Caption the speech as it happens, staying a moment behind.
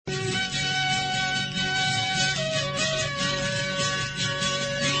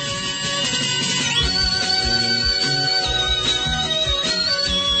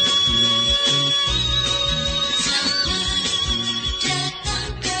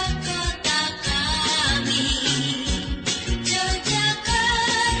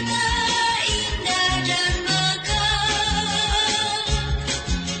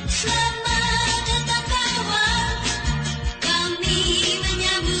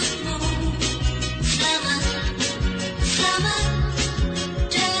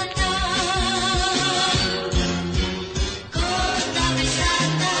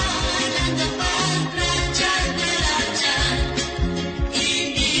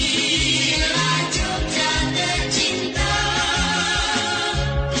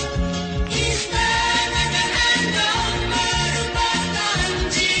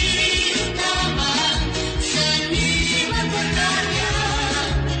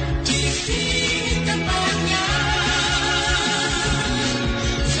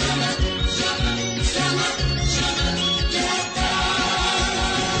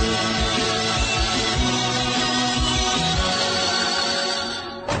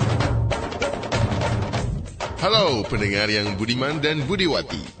Halo pendengar yang budiman dan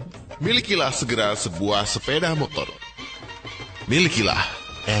budiwati. Milikilah segera sebuah sepeda motor. Milikilah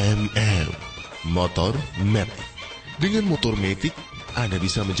motor Matic. Dengan motor Matic, Anda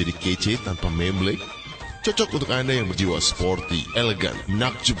bisa menjadi kece tanpa memblek. Cocok untuk Anda yang berjiwa sporty, elegan,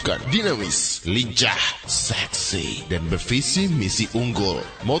 menakjubkan, dinamis, lincah, seksi, dan bervisi misi unggul.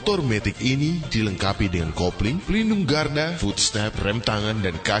 Motor Matic ini dilengkapi dengan kopling, pelindung garda, footstep, rem tangan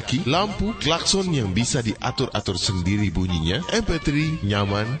dan kaki, lampu, klakson yang bisa diatur-atur sendiri bunyinya, MP3,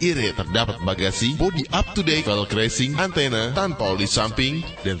 nyaman, irit, terdapat bagasi, body up-to-date, velg racing, antena, tanpa oli samping,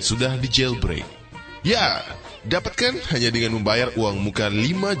 dan sudah di jailbreak. Ya, dapatkan hanya dengan membayar uang muka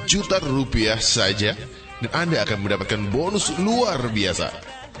 5 juta rupiah saja, dan Anda akan mendapatkan bonus luar biasa.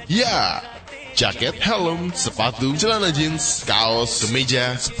 Ya, jaket, helm, sepatu, celana jeans, kaos,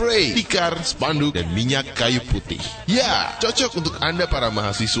 kemeja, spray, tikar, spanduk, dan minyak kayu putih. Ya, cocok untuk Anda para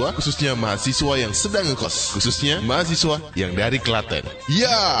mahasiswa, khususnya mahasiswa yang sedang ngekos, khususnya mahasiswa yang dari Klaten.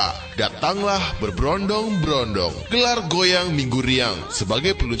 Ya, datanglah berberondong-berondong, gelar goyang minggu riang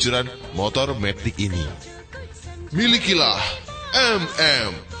sebagai peluncuran motor Matic ini. Milikilah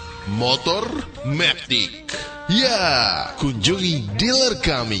Motor Matic. Ya, kunjungi dealer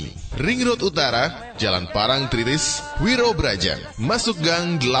kami. Ring Road Utara, Jalan Parang Tritis, Wiro Brajan. Masuk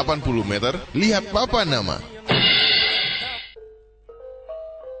gang 80 meter, lihat papan nama.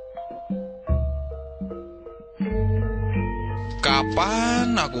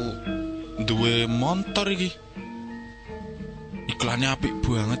 Kapan aku duwe motor iki? Iklannya apik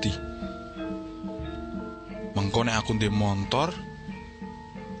banget iki. Mengko nek aku duwe motor,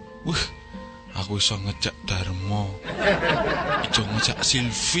 aku iso ngejak Darmo, iso ngejak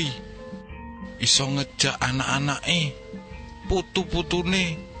Silvi, iso ngejak anak-anake,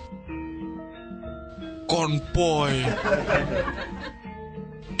 putu-putune, konvoy,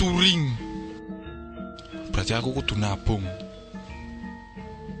 touring. Berarti aku kudu nabung.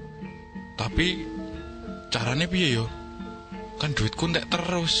 Tapi carane piye yo? Kan duitku entek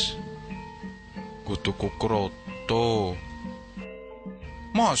terus. Kudu kroto.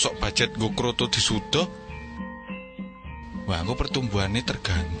 Mosok budget gue kroto disudo? Wah, aku pertumbuhannya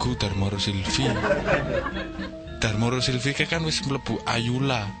terganggu Darmoro Silvi. Darmoro Silvi kan wis mlebu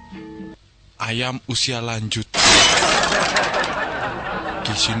Ayula, ayam usia lanjut.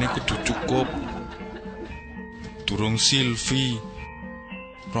 Gisine kudu cukup. Durung Silvi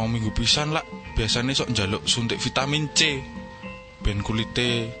 2 minggu pisan lah. Biasanya sok njaluk suntik vitamin C ben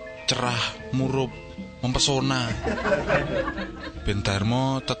kulite cerah, murup, mempesona. Ben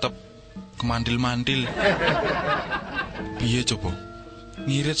Darmo tetep kemandil-mandil. Piye coba?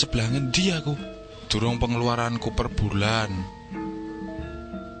 Ngirit sebelah ngendi aku? Durung pengeluaranku per bulan.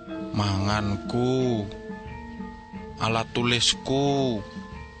 Manganku, alat tulisku,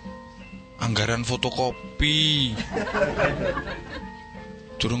 anggaran fotokopi.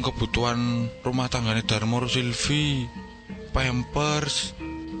 Durung kebutuhan rumah tanggane Darmo Silvi, pampers,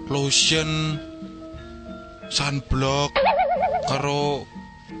 lotion, sunblock, karo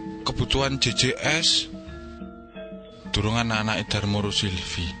kebutuhan JJS. Durung anak-anak Darmo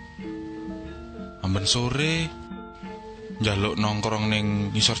Silvi. Amben sore njaluk nongkrong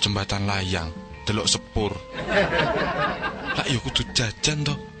ning ngisor jembatan layang, delok sepur. Lah ya kudu jajan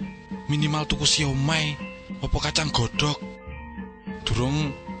to. Minimal tuku siomay apa kacang godhog.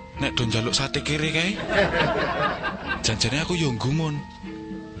 Durung nek do njaluk sate kere kae. Janjane aku yo nggumun.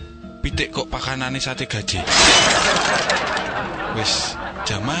 Pitik kok pakanane sate gaje. Wis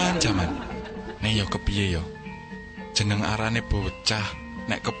jaman-jaman. Nek yo kepiye yo? Jeneng arane bocah,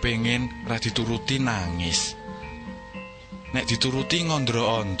 nek kepengin ra dituruti nangis. Nek dituruti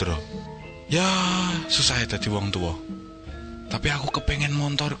ngondro-ondro. Ya, susah dadi wong tuwa. Tapi aku kepengen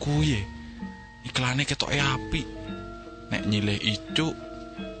motor kuwi. Iklane ketoke apik. Nek nyilih icuk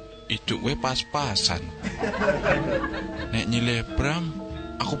we pas-pasan. Nek nyilih Bram,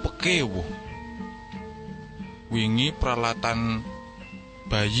 aku pekewo. Wingi peralatan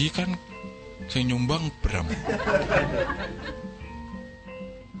bayi kan sing nyumbang Bram.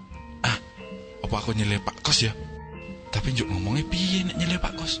 Apa aku nyilih Pak Kos ya? Tapi njuk ngomongnya piye nek nyilih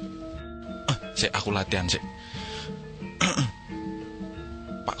Pak Kos? Sik aku latihan sik.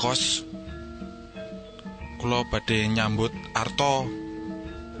 Pak Kos, kula badhe nyambut Arto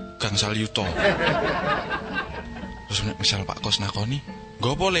gangsal yuta. Terus misal Pak Kos nakoni,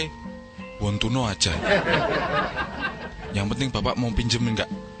 "Nggo boleh? Wontuno aja. Yang penting Bapak mau pinjemin enggak?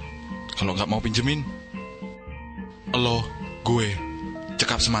 Kalau enggak mau pinjemin, elo gue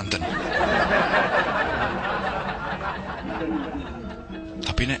cekap semanten."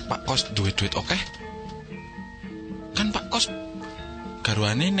 Tapi nek Pak Kos duit-duit oke? Kan Pak Kos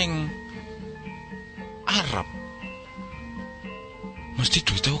garwane ning Arab. Mesti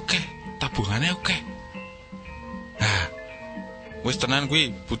duitnya oke, tabungannya oke. Nah, wis tenan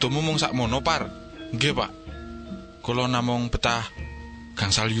kuwi butuhmu mung sakmono, Par. Nggih, Pak. Kula namung betah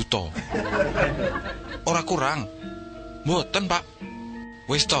gangsal yuta. Ora kurang. Mboten, Pak.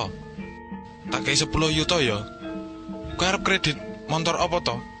 Wis to. Tak kei 10 yuta ya. Kowe arep kredit motor apa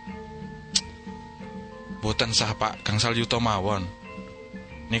to? Mboten sah, Pak. Gangsal yuta mawon.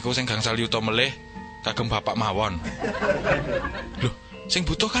 Niku sing gangsal yuta melih kagem bapak mawon. Loh, sing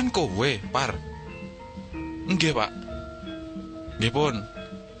butuh kan kowe, Par. Nggih, Pak. Nggih pun.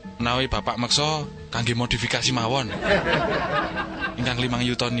 Menawi bapak maksa kangge modifikasi mawon. Ingkang 5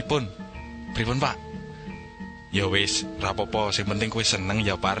 yutanipun. Pripun, Pak? Ya wis, rapopo, sing penting kowe seneng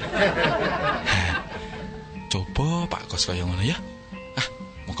ya, Par. Coba Pak Kos kaya ngono ya.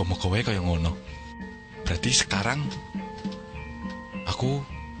 Moga-moga wae kaya ngono. Berarti sekarang aku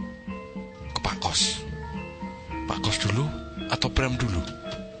ke Pak Kos. Pak Kos dulu atau Pram dulu?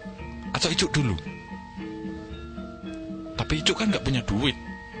 Atau Icuk dulu? Tapi Icuk kan gak punya duit.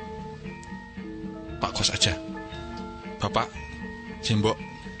 Pak Kos aja. Bapak, Simbok,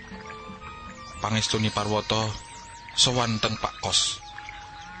 pangestuni Parwoto sowan teng Pak Kos.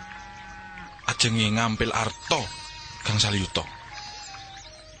 Ajengi ngampil arto gangsal yuta.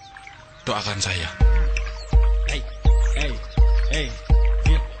 Doakan saya. Hey.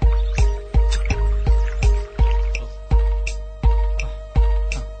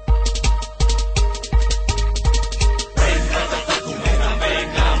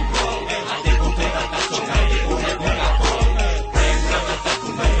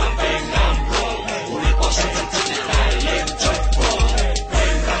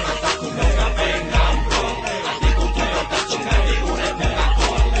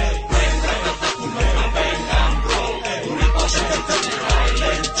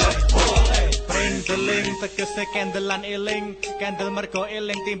 Tegese kendelan eling, kendel mergo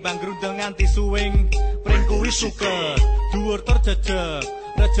eling timbang grundel nganti suwing. Pring kuwi suket, dhuwur tur jejeg,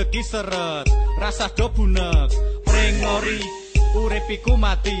 rejeki seret, rasa do bunek. Pring ngori, urip iku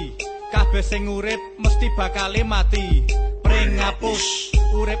mati, kabeh sing urip mesti bakale mati. Pring ngapus,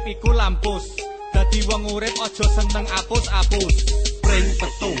 urip iku lampus, dadi wong urip aja seneng apus-apus. Pring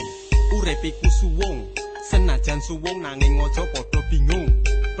petung, urip iku suwung, senajan suwung nanging aja padha bingung.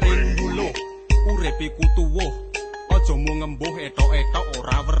 Pring buluh, urip iku tuwuh, aja mung ngembuh etok-etok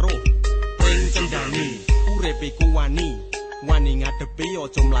ora weruh. Pring cendani, urip iku wani, wani ngadepi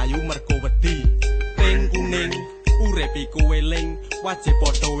aja mlayu mergo wedi. Pring kuning, urip iku eling, wajib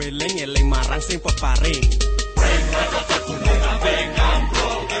padha eling marang sing peparing. Pring kuning kabeh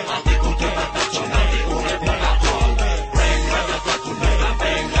kamprong, ati kudu patah nganti urip kabeh. Pring kuning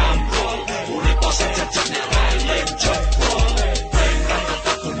kabeh kamprong, urip ose jejeg nek ra eling jebol. Pring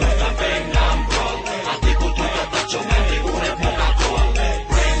kuning kabeh kamprong, ati kudu patah nganti urip kabeh.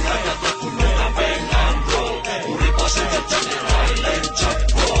 Pring kuning kabeh kamprong, urip ose jejeg nek ra eling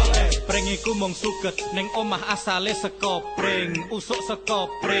jebol. Pring iku mung suget ning omah asale saka pring, usuk saka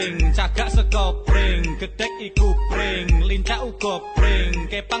pring, cagak saka pring, gedhek iku pring, lincak uga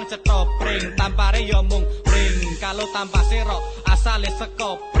pring, kepang cetha pring, tampare ya mung pring, kalau tanpa serok asale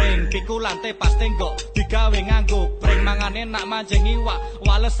saka pring, pikulante pas tenggok digawe nganggo pring, mangane nak mancing iwak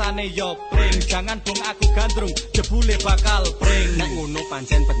walesane ya pring, jangan bung aku gandrung jebule bakal pring. Nek ngono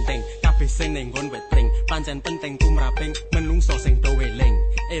pancen penting, kabeh sing ning nggon wit pring, pancen penting tumraping menungso sing do eling.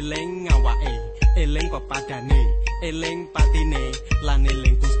 Eling awake, eling pepadane, eling patine, lan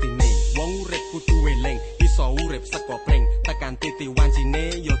eling gustine. Wong urip kudu eling, iso urip saka pring, tekan titi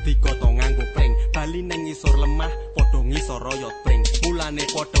wancine ya digoto nganggo pring. Bali ning ngisor lemah, padha ngisor royot pring. Mulane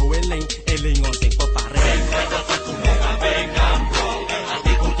padha eling, eling sing peparing. Kudu kabeh kamprong,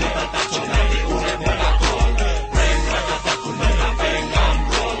 ati kudu patah nganti urip kabeh. Pring kudu kabeh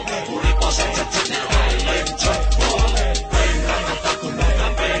kamprong, urip ose jejeg nek ra eling jebol. Pring kudu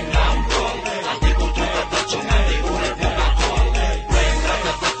kabeh kamprong, ati kudu patah nganti urip kabeh. Pring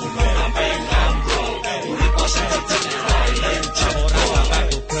kudu kabeh kamprong, urip ose jejeg nek ra eling jebol. Ora bakal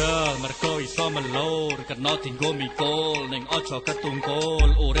tugel mergo iso melur, kena dinggo mikul ning aja ketungkul.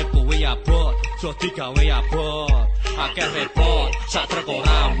 Urip kuwi abot, aja digawe abot. Akeh repot, sak trek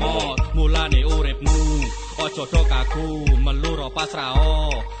ora mot. Mulane uripmu aja do kaku, melur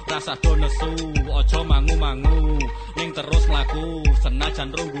pasrao. Rasa do nesu, aja mangu-mangu. Ning terus mlaku, senajan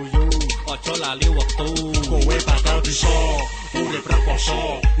rong guyu, aja lali wektu. Kowe bakal bisa urip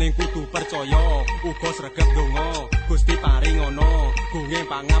reposo, ning kudu percaya, uga sregep donga. Gusti paringono, gunge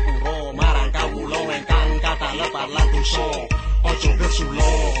pangapura marang kawula ingkang katalepat lan dosa. Aja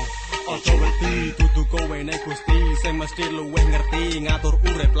kesula, aja wedi, dudu kowe nek Gusti sing mesti luwih ngerti ngatur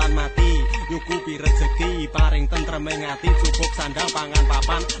urip lan mati. nyukupi rezeki paring tentrem ing ati cukup sandang pangan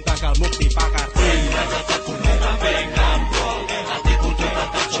papan bakal mukti pakarti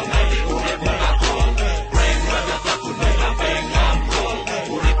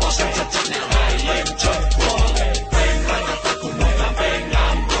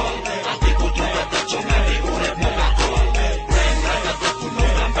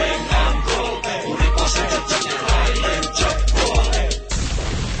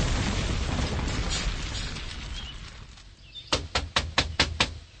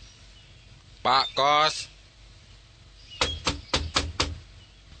Pak Kos.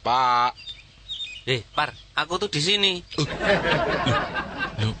 Pak. Par, aku tuh di sini.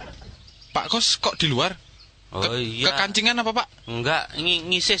 Loh, Pak Kos kok di luar? Oh iya. Kekancingan apa, Pak? Enggak,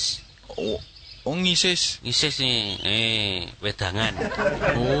 ngisis. Oh, ngisis. Ngisis nih. Wedangan.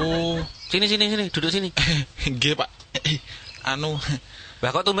 Oh. Sini, duduk sini. Nggih, Pak. Anu. Lah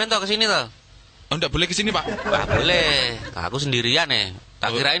kok tumben toh kesini toh? Oh, ndak boleh ke sini, Pak. Wah, boleh. Aku sendirian nih.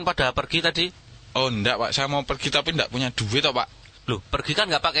 Tak kirain pada pergi tadi. Oh, ndak, Pak. Saya mau pergi tapi ndak punya duit toh, Pak. Loh, pergi kan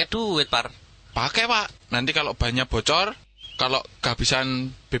nggak pakai duit, Par. Pakai, Pak. Nanti kalau banyak bocor, kalau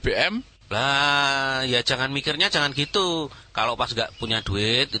kehabisan BBM, Lah, ya jangan mikirnya jangan gitu. Kalau pas nggak punya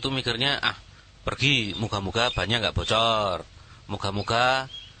duit, itu mikirnya, pergi. Moga-moga banyak nggak bocor. Moga-moga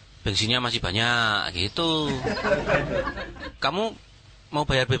bensinnya masih banyak, gitu. Kamu mau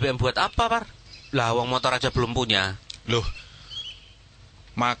bayar BBM buat apa, Par? Lah, uang motor aja belum punya. loh.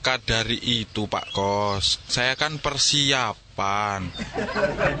 Maka dari itu, Pak Kos, saya kan persiapan.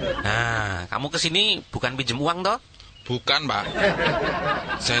 Nah, kamu kesini bukan pinjem uang toh? Bukan, Pak.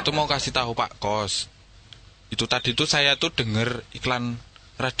 Saya tuh mau kasih tahu Pak Kos. Itu tadi tuh saya tuh denger iklan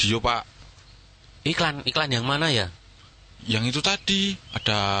radio, Pak. Iklan yang mana ya? Yang itu tadi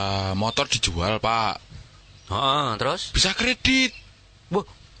ada motor dijual, Pak. Oh, terus? Bisa kredit. Wah,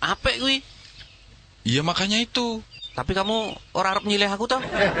 apik kuwi. Iya, makanya itu. Tapi kamu ora arep nyilih aku toh?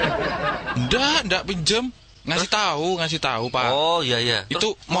 Ndak pinjem. Ngasih tahu, Pak. Oh, iya.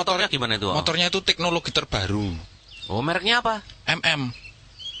 Itu Terus motornya gimana itu? Motornya itu teknologi terbaru. Oh, mereknya apa? MM.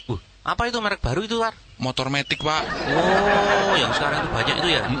 Apa itu merek baru itu, Par? Motor metik, Pak. Oh, yang sekarang itu banyak itu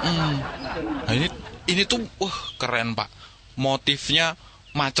ya? Nah, ini tuh keren, Pak. Motifnya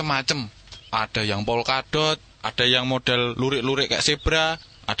macem-macem. Ada yang polkadot, ada yang model lurik-lurik kayak zebra,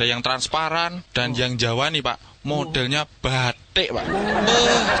 ada yang transparan, dan yang Jawa nih, Pak. Modelnya batik, Pak.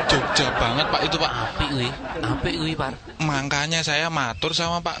 Jogja banget, Pak, itu, Pak. Apik kuwi, Par. Makanya saya matur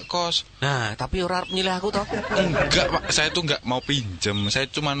sama Pak Kos. Nah, tapi ora arep nyilih aku toh? Enggak, Pak. Saya tuh enggak mau pinjem. Saya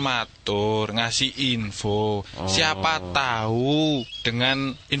cuman matur, ngasih info. Siapa tahu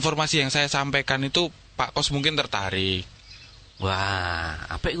dengan informasi yang saya sampaikan itu Pak Kos mungkin tertarik.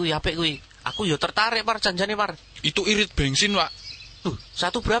 Wah, apik kuwi. Aku yo tertarik, Par, janjane, Par. Itu irit bensin, Pak.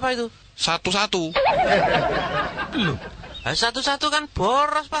 Satu berapa itu? Satu-satu. Loh, satu-satu kan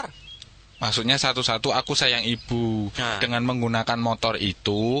boros, Par. Maksudnya satu-satu aku sayang ibu. Nah. Dengan menggunakan motor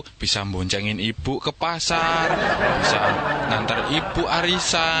itu bisa boncengin ibu ke pasar, bisa nganter ibu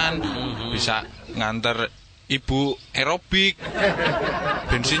arisan, bisa nganter ibu aerobik.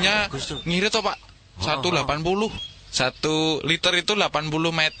 Bensinnya ngirit toh, Pak. 180. 1 liter itu 80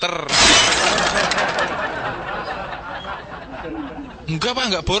 meter. Enggak, Pak,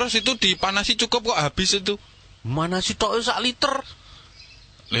 enggak boros, itu dipanasi cukup kok habis itu. Mana sih tok 1 liter?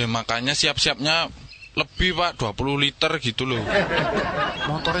 Makanya siap-siapnya lebih, Pak, 20 liter gitu loh.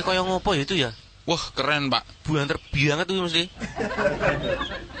 Motornya kaya ngopo ya itu ya? Wah, keren, Pak. Buanter banget itu mesti.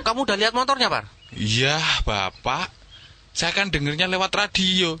 Kamu udah lihat motornya, Par? Iya, Bapak. Saya kan dengernya lewat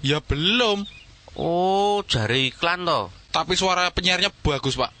radio. Ya belum. Oh, jare iklan toh. Tapi suara penyiarnya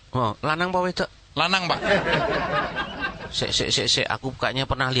bagus, Pak. Oh, lanang apa wedok? Lanang, Pak. Sek, aku kayaknya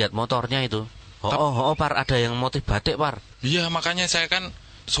pernah lihat motornya itu. Oh, Par, ada yang motif batik, Par. Iya, makanya saya kan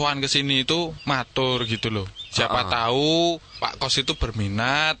sowan ke sini itu matur gitu loh. Siapa tahu Pak Kos itu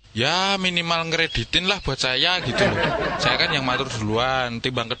berminat, ya minimal ngereditin lah buat saya gitu loh. Saya kan yang matur duluan,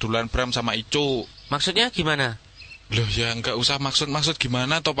 timbang keduluan Bram sama Icu. Maksudnya gimana? Loh, ya nggak usah maksud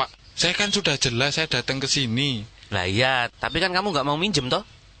gimana toh, Pak. Saya kan sudah jelas saya datang ke sini. Lah iya, tapi kan kamu nggak mau minjem toh?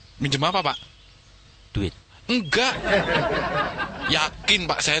 Minjem apa, Pak? Duit. Enggak. Yakin,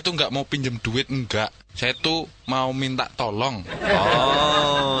 Pak, saya tuh nggak mau pinjem duit, enggak. Saya tuh mau minta tolong.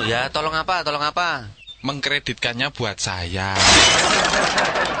 Oh, ya tolong apa? Mengkreditkannya buat saya.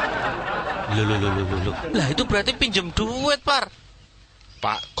 Loh. Lah itu berarti pinjem duit, Par.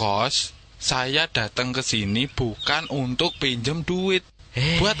 Pak Kos, saya datang ke sini bukan untuk pinjem duit.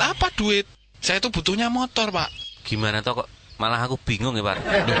 Buat apa duit? Saya tuh butuhnya motor, Pak. Gimana toh kok? Malah aku bingung ya, Par.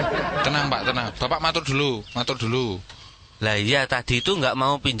 Loh, tenang, Pak, tenang. Bapak matur dulu. Lah iya, tadi itu nggak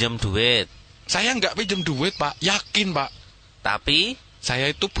mau pinjem duit. Saya nggak pinjem duit, Pak. Yakin, Pak. Tapi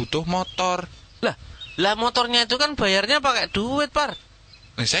Saya itu butuh motor. lah motornya itu kan bayarnya pakai duit, Par.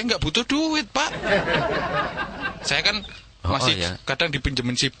 Saya nggak butuh duit, Pak. Saya kan masih ya. kadang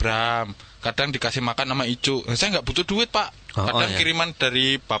dipinjemin si Bram, kadang dikasih makan sama Icu. Saya nggak butuh duit, Pak. Kadang ya. kiriman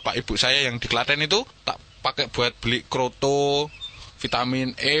dari bapak ibu saya yang di Klaten itu tak pakai buat beli kroto,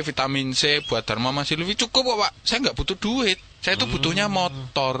 vitamin E, vitamin C, buat Dharma Mas Silvi. Cukup kok, Pak. Saya nggak butuh duit. Saya itu butuhnya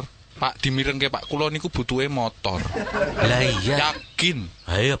motor. Pak, dimirengke Pak Kulo niku butuhe motor. Lah iya. Yakin.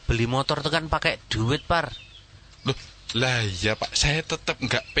 Ayo beli motor itu kan pakai duit, Par. Loh, lah iya Pak, saya tetap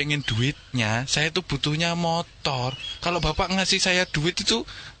nggak pengen duitnya. Saya tuh butuhnya motor. Kalau Bapak ngasih saya duit itu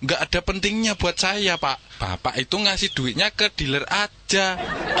nggak ada pentingnya buat saya, Pak. Bapak itu ngasih duitnya ke dealer aja,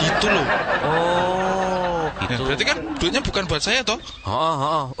 gitu loh. Oh, Nah, gitu. berarti kan duitnya bukan buat saya toh?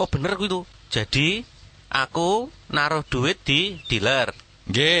 Oh, bener gitu. Jadi aku naruh duit di dealer.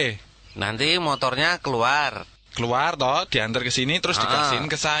 Nggih. Nanti motornya keluar. Keluar toh, diantar ke sini terus dikasihin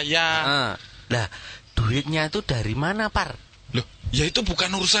ke saya. Lah, duitnya itu dari mana, Par? Loh, ya itu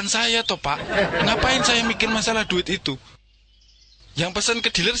bukan urusan saya toh, Pak. Ngapain saya mikir masalah duit itu? Yang pesen ke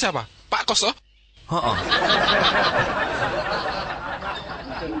dealer siapa? Pak Kos toh?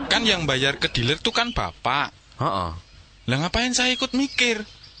 Kan yang bayar ke dealer tuh kan Bapak. Lah ngapain saya ikut mikir?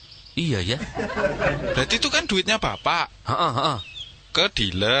 Iya ya. Berarti itu kan duitnya Bapak ke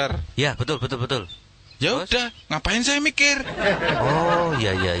dealer. Ya, betul. Ya Terus? udah, ngapain saya mikir? Oh,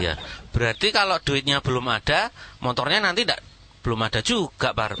 iya. Berarti kalau duitnya belum ada, motornya nanti belum ada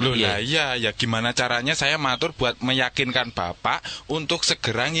juga, Par. Loh lah iya, ya gimana caranya saya matur buat meyakinkan Bapak untuk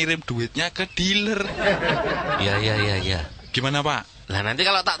segera ngirim duitnya ke dealer. Iya. Gimana, Pak? Lah nanti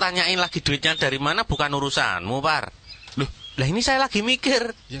kalau tak tanyain lagi duitnya dari mana bukan urusanmu, Par. Loh, lah ini saya lagi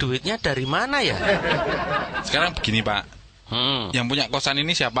mikir, duitnya dari mana ya? Sekarang begini, Pak. Yang punya kosan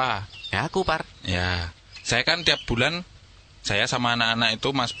ini siapa? Ya aku, Par. Ya, saya kan tiap bulan saya sama anak-anak itu,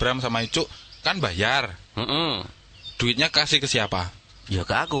 Mas Bram sama Icu kan bayar. Duitnya kasih ke siapa? Ya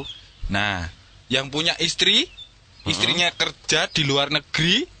ke aku. Nah, yang punya istri, istrinya kerja di luar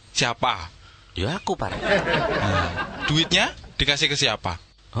negeri, siapa? Ya aku, Par. Nah, duitnya dikasih ke siapa?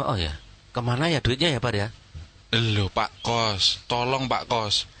 Oh ya. Kemana ya duitnya ya, Par ya? Loh, Pak Kos, tolong Pak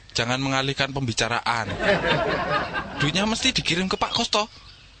Kos, jangan mengalihkan pembicaraan. Duitnya mesti dikirim ke Pak Kos toh?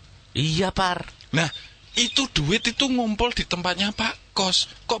 Iya, Par. Nah, itu duit itu ngumpul di tempatnya Pak Kos.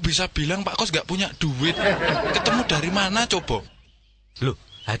 Kok bisa bilang Pak Kos gak punya duit? Ketemu dari mana coba? Loh,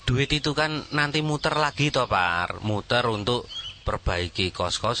 duit itu kan nanti muter lagi toh, Par. Muter untuk perbaiki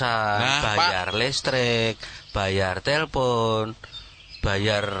kos-kosan, Nah, bayar listrik, bayar telepon,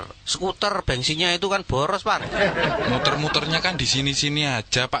 bayar skuter, bensinnya itu kan boros, Par. Muter-muternya kan di sini-sini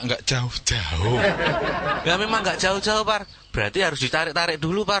aja, Pak, nggak jauh-jauh. Ya memang nggak jauh-jauh, Par. Berarti harus ditarik-tarik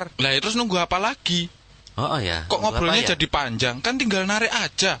dulu, Par. Lah terus nunggu apa lagi? Oh ya. Kok ngobrolnya Apa ya? jadi panjang? Kan tinggal narik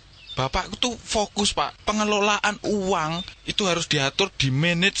aja. Bapak itu fokus, Pak. Pengelolaan uang itu harus diatur, di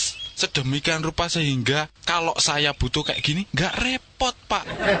manage sedemikian rupa sehingga kalau saya butuh kayak gini nggak repot, Pak.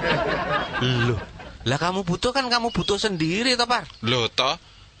 Loh. Lah kamu butuh kan kamu butuh sendiri toh, Par. Loh toh,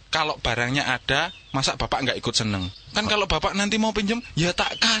 kalau barangnya ada, masa Bapak nggak ikut seneng? Kan kalau Bapak nanti mau pinjem, ya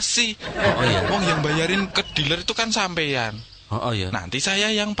tak kasih. Oh iya. Wong yang bayarin ke dealer itu kan sampean. Oh iya. Nanti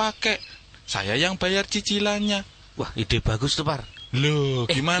saya yang pakai, saya yang bayar cicilannya. Wah, ide bagus tuh, Par. Loh,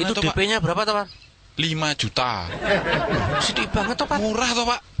 gimana itu toh, Pak? DP-nya berapa toh, Par? 5 juta. Sedih banget toh, Par. Murah toh,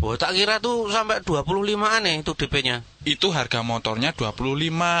 Pak? Oh, tak kira tuh sampai 25-an itu DP-nya. Itu harga motornya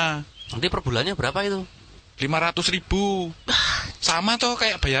 25. Nanti per bulannya berapa itu? 500.000. Sama toh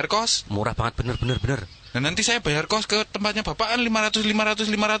kayak bayar kos. Murah banget, bener. Nah, nanti saya bayar kos ke tempatnya Bapak kan 500.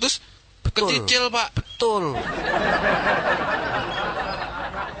 Betul. Kecicil, Pak. Betul.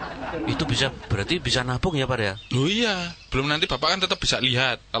 Itu berarti bisa nabung ya, Pak ya? Loh iya, belum nanti Bapak kan tetap bisa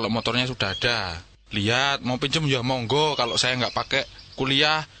lihat kalau motornya sudah ada. Lihat, mau pinjem ya monggo. Kalau saya nggak pakai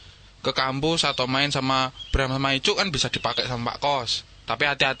kuliah ke kampus atau main sama Bram sama Icu kan bisa dipakai sama Pak Kos. Tapi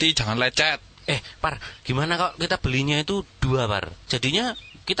hati-hati, jangan lecet. Par, gimana kalau kita belinya itu 2, Par? Jadinya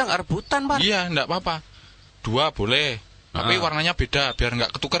kita nggak rebutan, Par. Iya, nggak apa-apa. 2 boleh, tapi warnanya beda biar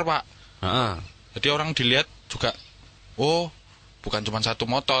nggak ketukar, Pak. Jadi orang dilihat juga, oh bukan cuma satu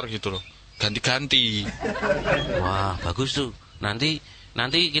motor gitu loh, ganti-ganti. Wah, bagus tuh. Nanti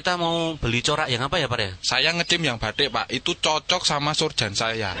kita mau beli corak yang apa ya, Pak ya? Saya ngecim yang batik, Pak. Itu cocok sama surjan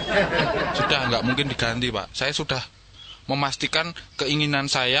saya. Sudah nggak mungkin diganti, Pak. Saya sudah memastikan keinginan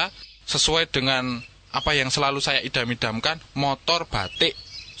saya sesuai dengan apa yang selalu saya idam-idamkan, motor batik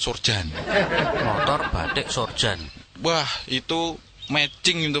surjan. Motor batik surjan. Wah, itu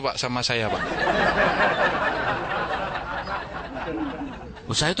matching itu, Pak, sama saya, Pak.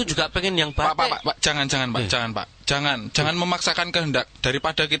 Saya itu juga pengen yang Pak, batik. jangan Pak, jangan Pak. Jangan memaksakan kehendak.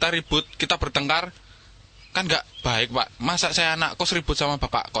 Daripada kita ribut, kita bertengkar, kan nggak baik Pak. Masa saya anak kos ribut sama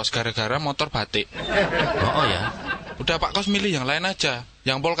bapak kos gara-gara motor batik? Oh ya. Udah Pak kos milih yang lain aja.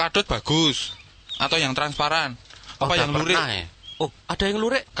 Yang polkadot bagus. Atau yang transparan. Apa yang lurik? Ya? Oh, ada yang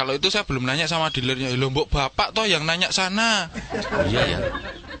lurik? Kalau itu saya belum nanya sama dealernya. Lombok bapak toh yang nanya sana. Iya ya.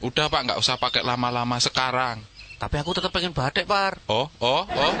 Udah Pak, nggak usah pakai lama-lama sekarang. Tapi aku tetap pengen batik, Par. Oh,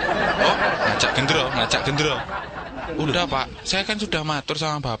 ngajak gendro. Udah Pak, saya kan sudah matur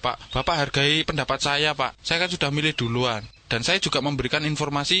sama Bapak. Bapak hargai pendapat saya Pak. Saya kan sudah milih duluan. Dan saya juga memberikan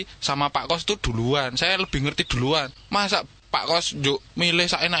informasi sama Pak Kos itu duluan. Saya lebih ngerti duluan. Masa Pak Kos yuk milih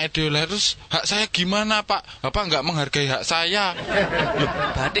seenak ideolah, terus hak saya gimana Pak? Bapak nggak menghargai hak saya. Loh,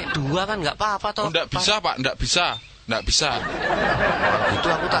 batik 2 kan nggak apa-apa toh. Nggak bisa Pak, nggak bisa. Kalau gitu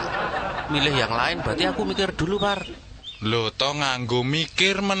aku tak milih yang lain, berarti aku mikir dulu, Par. Loh, toh nganggo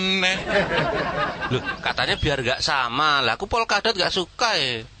mikir meneh. Loh, katanya biar gak sama. Lah aku polkadot gak suka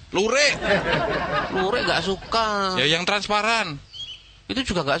ya. Lurik Gak suka. ya yang transparan. Itu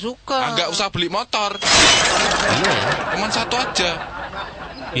juga gak suka. Nggak usah beli motor. Iya ya. Cuman satu aja.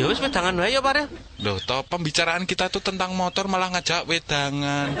 Ya wis wedangan wae ya, Par ya. Loh, toh pembicaraan kita tuh tentang motor malah ngajak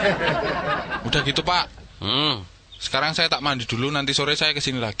wedangan. Udah gitu Pak. Sekarang saya tak mandi dulu, nanti sore saya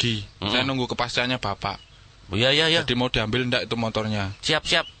kesini lagi. Saya nunggu kepastiannya Bapak. Oh, iya. Jadi mau diambil ndak itu motornya? Siap.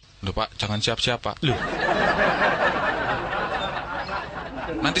 Loh Pak, jangan siap-siap Pak. Loh.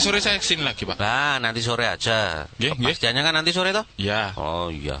 Nanti sore saya kesini lagi Pak. Nah, nanti sore aja. Kepastiannya kan nanti sore toh? Ya. Oh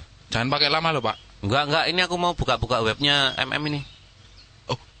iya. Jangan pakai lama loh Pak. Enggak, ini aku mau buka-buka webnya ini.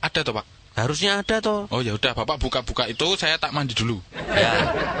 Oh, ada toh Pak? Harusnya ada toh. Oh ya udah, Bapak buka-buka itu, saya tak mandi dulu. Ya.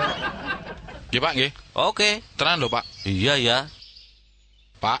 Nggih Pak, nggih. Oke. Tenan loh Pak. Iya ya.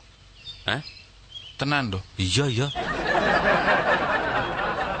 Pak. Hah? Tenan loh. Iya.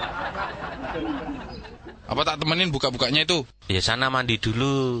 Apa tak temenin buka-bukanya itu? Ya sana mandi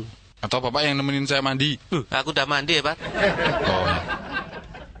dulu. Atau Bapak yang nemenin saya mandi? Aku udah mandi ya, Pak. Oh ya.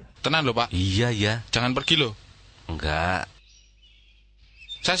 Tenan loh Pak. Iya ya. Jangan pergi loh. Enggak.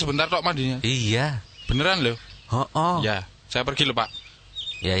 Saya sebentar tok mandinya. Iya. Beneran loh? Oh. Ya, saya pergi loh Pak.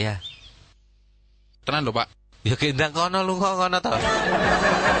 Ya. Tenan loh Pak. Ya kendang kono lu kono to.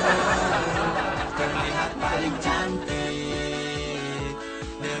 Terlihat paling cantik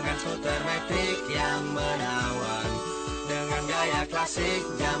dengan skuter metik yang menawan, dengan gaya klasik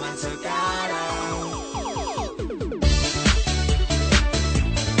zaman sekarang.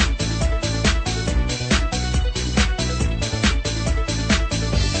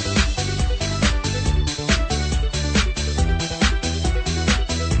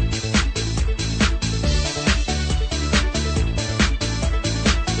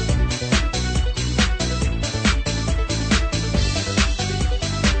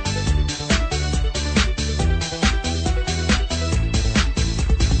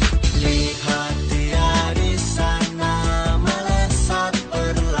 Lihat dia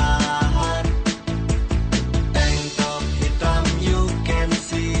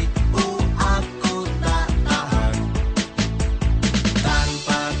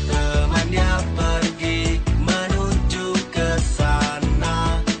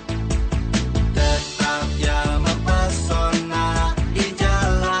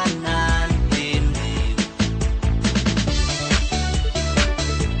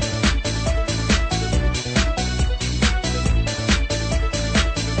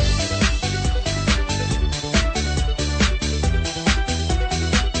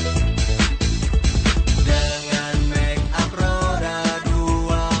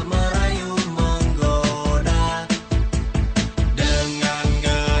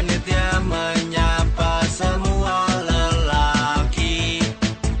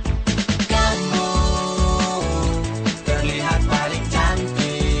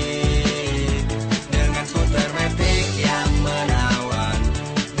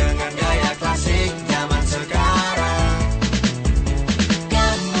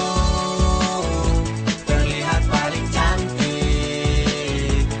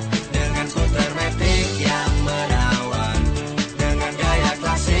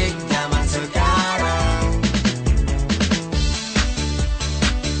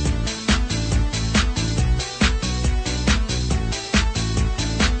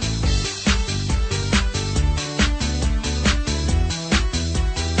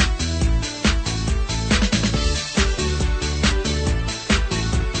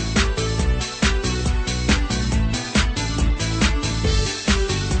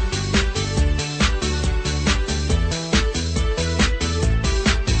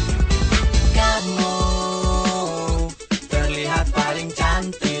paling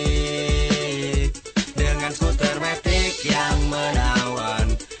cantik dengan skuter metik yang menawan,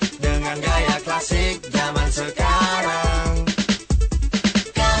 dengan gaya klasik zaman sekarang.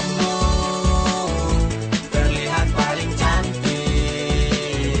 Kamu terlihat paling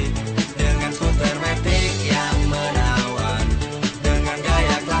cantik dengan skuter metik yang menawan, dengan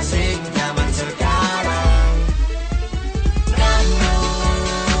gaya klasik zaman sekarang. Kamu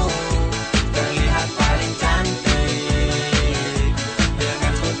terlihat paling cantik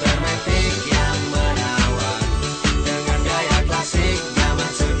dengan skuter metik yang menawan, dengan gaya klasik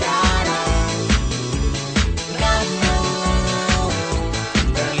zaman sekarang. Kamu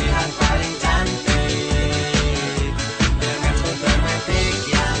terlihat paling cantik dengan skuter metik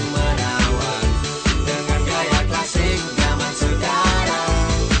yang menawan, dengan gaya klasik zaman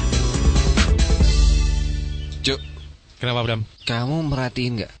sekarang. Cuk, Kenapa, Bram? kamu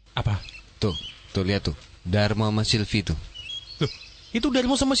merhatiin nggak? Apa? Tuh lihat tuh. Dharma sama Silvi tuh. Loh, itu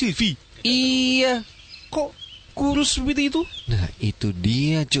Darmo sama Silvi. Iya. Kok kurus seperti itu? Nah, itu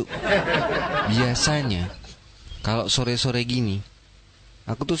dia, Cuk. Biasanya kalau sore-sore gini,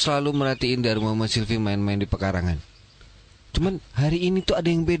 aku tuh selalu merhatiin Dharma sama Silvi main-main di pekarangan. Cuman hari ini tuh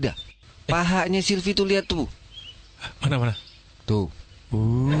ada yang beda. Pahanya Silvi tuh lihat tuh. Mana? Tuh.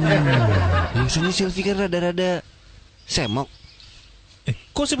 Biasanya Silvi kan rada-rada semok.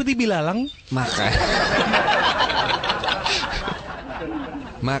 Kok seperti bilalang?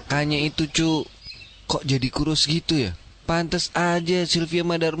 Makanya itu, Cuk. Kok jadi kurus gitu ya? Pantes aja Silvi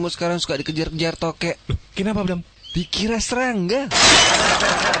sama Darmo sekarang suka dikejar-kejar tokek. Loh, kenapa, Bram? Dikira serangga.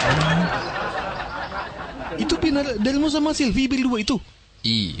 Itu benar Darmo sama Silvi berdua itu?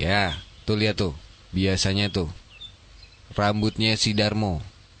 Iya, tuh lihat tuh. Biasanya tuh rambutnya si Darmo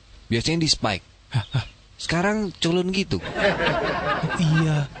biasanya di spike. Sekarang culun gitu.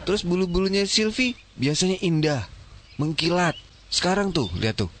 Iya. Terus bulu-bulunya Silvi biasanya indah, mengkilat. Sekarang tuh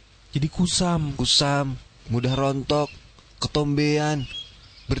lihat tuh, Jadi kusam. mudah rontok, ketombean,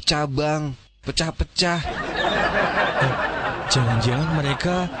 bercabang, pecah-pecah. Jangan-jangan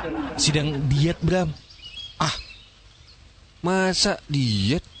mereka sedang diet, Bram. Masa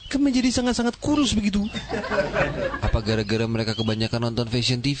diet? Kan menjadi sangat-sangat kurus begitu. Apa gara-gara mereka kebanyakan nonton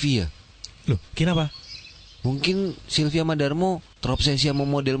fashion TV ya? Loh, kenapa? Mungkin Silvia sama Darmo terobsesi sama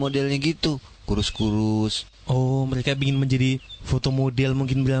model-modelnya gitu. Kurus-kurus. Oh, mereka ingin menjadi foto model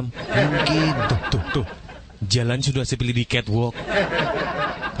mungkin, Bram. Mungkin. Tuh. Jalan sudah seperti di catwalk.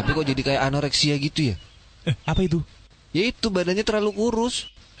 Tapi kok jadi kayak anoreksia gitu ya? Apa itu? Ya itu, badannya terlalu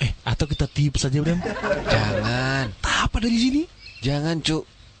kurus. Atau kita tips saja, Bram? Jangan. Apa dari sini? Jangan, Cuk.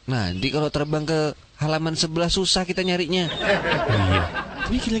 Nanti kalau terbang ke halaman sebelah susah kita nyarinya. Oh iya.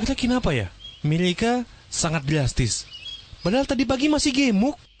 Tapi kira-kira kenapa ya? Mereka sangat drastis. Padahal tadi pagi masih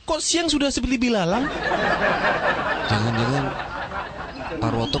gemuk. Kok siang sudah seperti bilalang? Jangan-jangan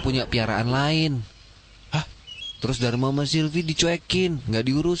Parwoto punya piaraan lain. Hah? Terus Dharma sama Silvi dicuekin, nggak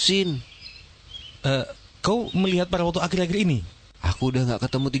diurusin. Kau melihat Parwoto akhir-akhir ini? Aku udah nggak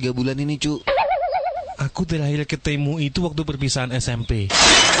ketemu 3 bulan ini, Cuk. Aku terakhir ketemu itu waktu perpisahan SMP.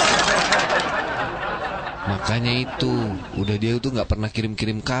 Makanya itu, udah dia tuh nggak pernah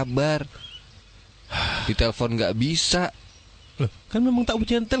kirim-kirim kabar. Ditelepon nggak bisa. Loh, kan memang tak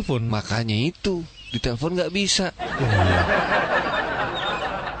punya telepon. Makanya itu, ditelepon nggak bisa. Oh iya.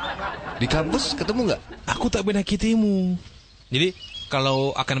 Di kampus ketemu nggak? Aku tak pernah ketemu. Jadi kalau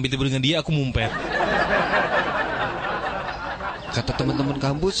akan bertemu dengan dia aku mumpet. Kata teman-teman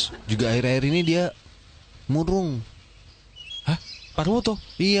kampus juga akhir-akhir ini dia murung. Hah? Parwoto?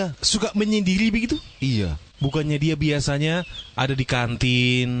 Iya. Suka menyendiri begitu? Iya. Bukannya dia biasanya ada di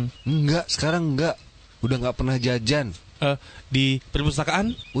kantin? Enggak, sekarang enggak. Udah nggak pernah jajan. Di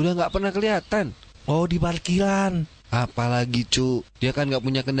perpustakaan? Udah nggak pernah kelihatan. Oh, di parkiran. Apalagi, Cu, dia kan nggak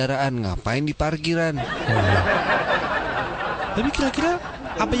punya kendaraan, ngapain di parkiran? Oh iya. Tapi kira-kira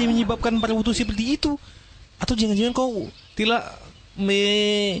apa yang menyebabkan Parwoto seperti itu? Atau jangan-jangan kau tidak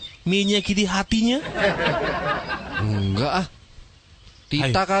menyakiti hatinya? Enggak ah.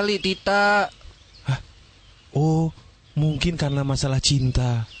 Tita kali, Tita. Hah? Oh, mungkin karena masalah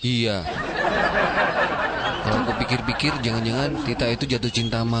cinta. Iya. Kalau aku pikir-pikir, jangan-jangan Tita itu jatuh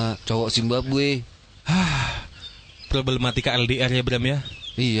cinta sama cowok Zimbabwe. Problematika LDR ya, Bram ya?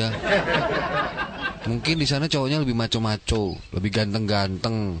 Iya. Mungkin di sana cowoknya lebih maco-maco, lebih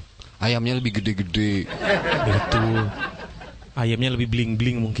ganteng-ganteng, ayamnya lebih gede-gede. Betul. Ayamnya lebih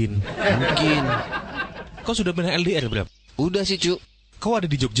bling-bling mungkin. Mungkin. Kau sudah pernah LDR, Bram? Udah sih, Cuk. Kau ada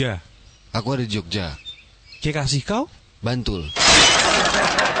di Jogja? Aku ada di Jogja. Kekasih kau? Bantul.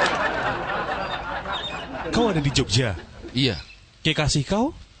 Kau ada di Jogja? Iya. Kekasih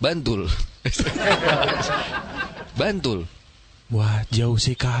kau? Bantul. Bantul. Wah, jauh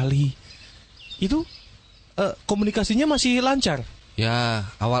sekali. Itu komunikasinya masih lancar? Ya,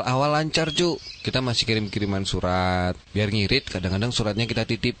 awal-awal lancar, Cuk. Kita masih kirim-kiriman surat. Biar ngirit, kadang-kadang suratnya kita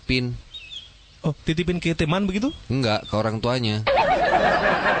titipin. Oh, titipin ke teman begitu? Enggak, ke orang tuanya.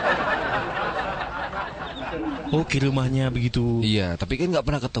 Oh, ke rumahnya begitu. Iya, tapi kan nggak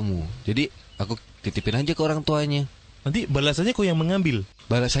pernah ketemu. Jadi, aku titipin aja ke orang tuanya. Nanti balasannya kau yang mengambil?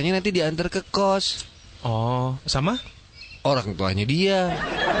 Balasannya nanti diantar ke kos. Oh, sama? Orang tuanya dia.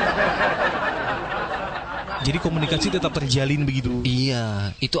 Jadi komunikasi tetap terjalin begitu?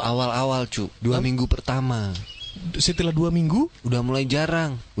 Iya, itu awal-awal, Cuk. 2 minggu pertama. Setelah 2 minggu? Udah mulai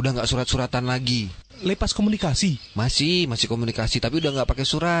jarang. Udah nggak surat-suratan lagi. Lepas komunikasi? Masih komunikasi, tapi udah nggak pakai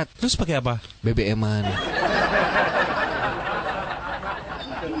surat. Terus pakai apa? BBM-an.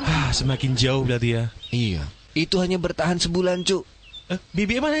 Semakin jauh berarti ya? Iya. Itu hanya bertahan sebulan, Cuk.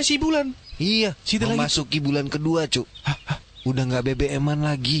 BBM-an hanya sebulan? Iya. Setelah memasuki bulan kedua, Cuk. Udah nggak BBM-an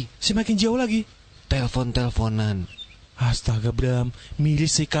lagi. Semakin jauh lagi? Telepon-teleponan. Astaga, Bram,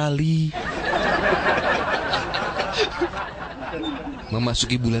 miris sekali.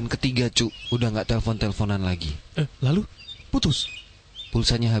 Memasuki bulan ketiga, Cuk. Udah nggak telepon-teleponan lagi. Lalu putus?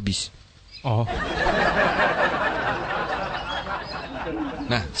 Pulsanya habis. Oh.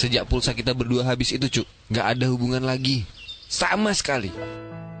 Nah, sejak pulsa kita berdua habis itu, Cuk, nggak ada hubungan lagi. Sama sekali.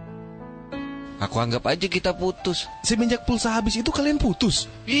 Aku anggap aja kita putus. Semenjak pulsa habis itu kalian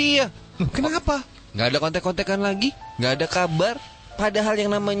putus? Iya. Kenapa? Nggak ada kontek-kontekan lagi, nggak ada kabar. Padahal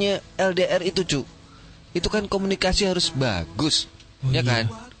yang namanya LDR itu, Cuk, itu kan komunikasi harus bagus. Ya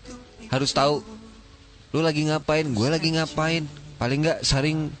kan? Harus tahu lu lagi ngapain, gue lagi ngapain. Paling nggak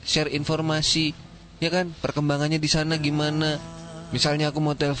saling share informasi. Ya kan? Perkembangannya di sana gimana. Misalnya aku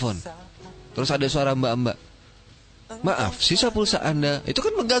mau telepon, terus ada suara mbak-mbak. Maaf, sisa pulsa Anda. Itu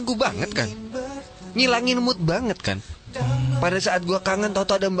kan mengganggu banget kan? Ngilangin mood banget kan? Pada saat gua kangen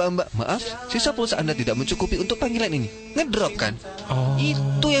tau-tau ada mbak-mbak. Maaf, sisa pulsa Anda tidak mencukupi untuk panggilan ini. Ngedrop kan? Oh.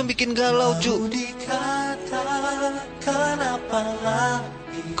 Itu yang bikin galau, Cuk.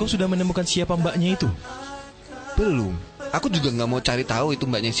 Kau sudah menemukan siapa mbaknya itu? Belum. Aku juga nggak mau cari tahu itu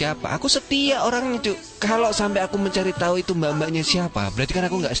mbaknya siapa. Aku setia orangnya, Cuk. Kalau sampai aku mencari tahu itu mbak-mbaknya siapa, berarti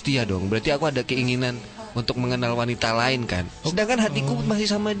kan aku nggak setia dong. Berarti aku ada keinginan untuk mengenal wanita lain kan. Sedangkan hatiku masih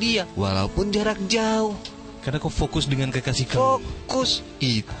sama dia, walaupun jarak jauh. Karena kau fokus dengan kekasih kau. Fokus.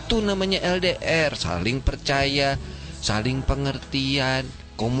 Itu namanya LDR. Saling percaya, saling pengertian.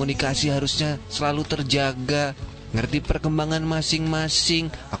 Komunikasi harusnya selalu terjaga. Ngerti perkembangan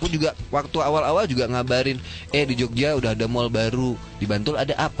masing-masing. Aku juga waktu awal-awal juga ngabarin, di Jogja udah ada mall baru, di Bantul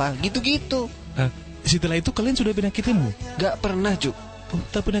ada apa, gitu-gitu. Setelah itu kalian sudah pernah ketemu? Gak pernah, Cuk. Oh,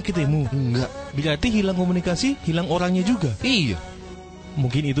 tak pernah ketemu? Enggak. Berarti hilang komunikasi, hilang orangnya juga? Iya.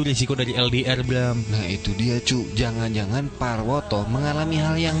 Mungkin itu risiko dari LDR, Bram. Nah itu dia, Cuk. Jangan-jangan Parwoto mengalami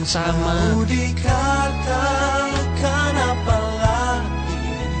hal yang sama. Mau dikatakan apa lagi,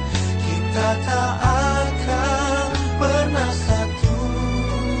 kita tak akan pernah satu.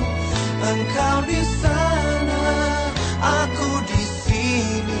 Engkau di sana, aku di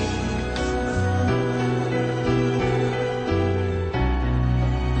sini.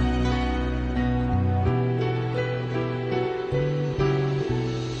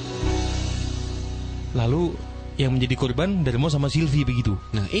 Lalu yang menjadi korban Darmo sama Silvi begitu.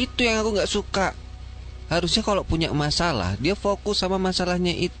 Nah itu yang aku gak suka. Harusnya kalau punya masalah, dia fokus sama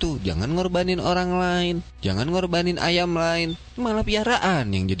masalahnya itu. Jangan ngorbanin orang lain, jangan ngorbanin ayam lain. Malah piaraan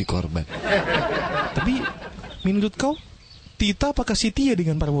yang jadi korban. Tapi menurut kau, Tita apakah setia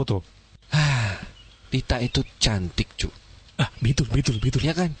dengan Parwoto? Tita itu cantik, Cuk. Betul.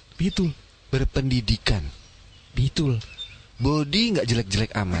 Ya kan? Betul. Berpendidikan. Betul. Body gak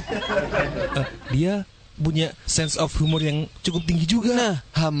jelek-jelek amat. Dia punya sense of humor yang cukup tinggi juga. Nah,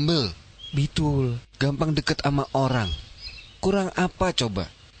 humble. Betul. Gampang deket sama orang. Kurang apa coba?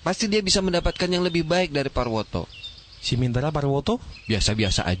 Pasti dia bisa mendapatkan yang lebih baik dari Parwoto. Sementara Parwoto?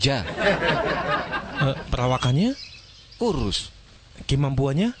 Biasa-biasa aja. Perawakannya? Kurus.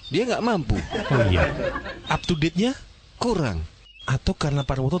 Kemampuannya? Dia gak mampu. Oh iya. Up to date-nya? Kurang. Atau karena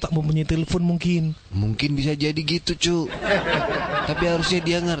Parwoto tak mempunyai telepon mungkin? Mungkin bisa jadi gitu, Cuk. Tapi harusnya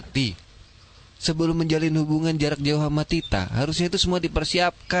dia ngerti. Sebelum menjalin hubungan jarak jauh sama Tita, harusnya itu semua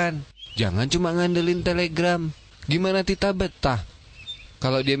dipersiapkan. Jangan cuma ngandelin telegram. Gimana Tita betah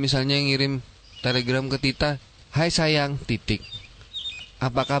kalau dia misalnya ngirim telegram ke Tita, "Hai sayang, titik.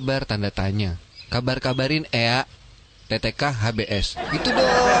 Apa kabar?" tanda tanya. Kabar-kabarin Ea, TTK, HBS. Gitu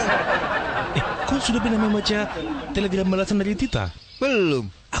dong. Kau sudah pernah membaca telegram balasan dari Tita?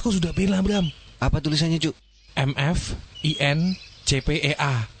 Belum. Aku sudah pernah, Bram. Apa tulisannya, Cuk? MFINCPEA.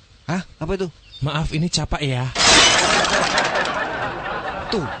 Hah? Apa itu? Maaf, ini capak ya.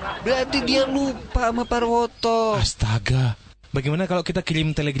 Tuh, berarti dia lupa sama Parwoto. Astaga. Bagaimana kalau kita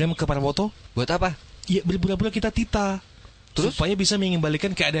kirim telegram ke Parwoto? Buat apa? Ya, berpura-pura kita Tita. Terus? Supaya bisa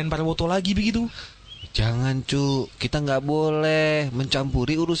mengembalikan keadaan Parwoto lagi begitu. Jangan, Cuk. Kita nggak boleh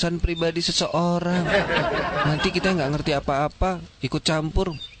mencampuri urusan pribadi seseorang. Nanti kita nggak ngerti apa-apa, ikut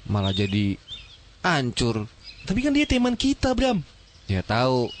campur, malah jadi hancur. Tapi kan dia teman kita, Bram. Ya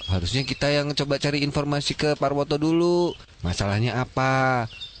tahu, harusnya kita yang coba cari informasi ke Parwoto dulu. Masalahnya apa?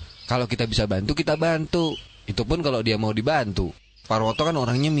 Kalau kita bisa bantu, kita bantu. Itu pun kalau dia mau dibantu. Parwoto kan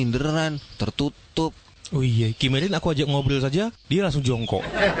orangnya minderan, tertutup. Oh iya, kemarin aku ajak ngobrol saja, dia langsung jongkok.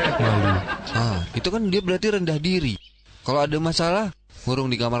 Malu. Itu kan dia berarti rendah diri. Kalau ada masalah, ngurung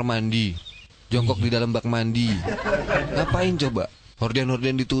di kamar mandi, jongkok di dalam bak mandi. Ngapain coba?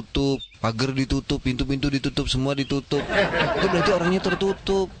 Horden-horden ditutup, pagar ditutup, pintu-pintu ditutup, semua ditutup. Itu berarti orangnya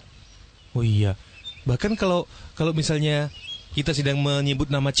tertutup. Oh iya. Bahkan kalau misalnya kita sedang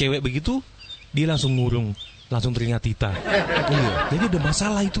menyebut nama cewek begitu, dia langsung ngurung, langsung teringat Tita. Iya. Jadi ada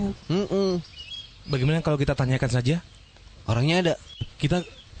masalah itu. Bagaimana kalau kita tanyakan saja? Orangnya ada. Kita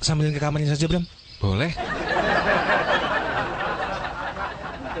sambilin ke kamarnya saja, Bram. Boleh.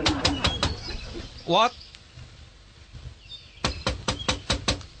 What?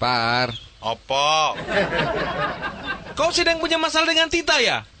 Par. Apa? Kau sedang punya masalah dengan Tita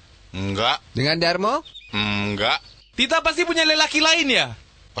ya? Enggak. Dengan Darmo? Enggak. Tita pasti punya lelaki lain ya?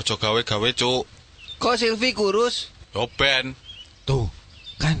 Ojo gawe-gawe, Cuk. Kok Silvi kurus? Yo ben. Tuh,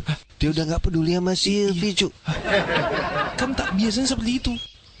 kan dia udah nggak peduli sama Silvi, Cuk. Kan tak biasanya seperti itu.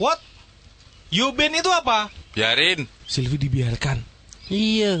 What? Yoben itu apa? Biarin. Silvi dibiarkan.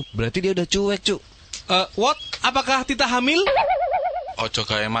 Iya, berarti dia udah cuek, Cuk. What? Apakah Tita hamil? Ojo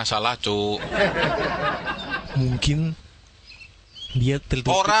gawe masalah, Cuk. Mungkin dia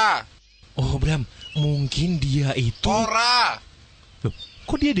tertutup. Ora. Oh, Bram, mungkin dia itu. Ora. Loh,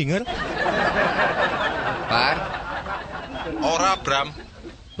 kok dia dengar? Par. Ora, Bram.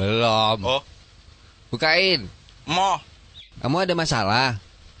 Belum. Oh, Bukain. moh. Kamu ada masalah?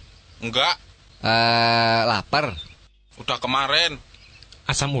 Enggak. Lapar. Udah kemarin.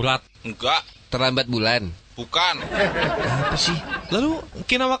 Asam urat. Enggak. Terlambat bulan. Bukan. Apa sih? Lalu,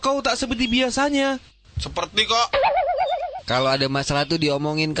 kenapa kau tak seperti biasanya? Seperti kok. Kalau ada masalah tuh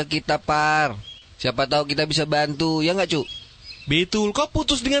diomongin ke kita, Par. Siapa tahu kita bisa bantu, ya nggak, Cuk? Betul, kau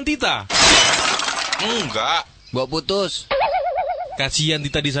putus dengan Tita. Enggak. Bawa putus. Kasihan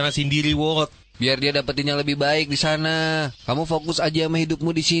Tita di sana sendiri, Wot. Biar dia dapetin yang lebih baik di sana. Kamu fokus aja sama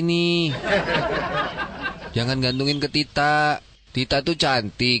hidupmu di sini. Jangan gantungin ke Tita. Tita tuh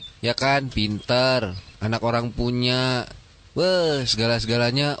cantik, ya kan? Pinter, anak orang punya. Wah,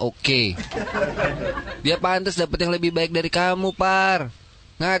 segala-segalanya oke. Dia pantas dapet yang lebih baik dari kamu, Par.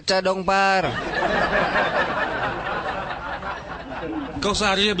 Ngaca dong, Par. Kau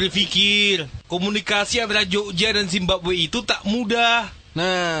seharusnya berpikir, komunikasi antara Jogja dan Zimbabwe itu tak mudah.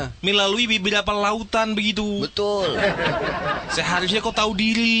 Nah, Melalui beberapa lautan begitu. betul. Seharusnya kau tahu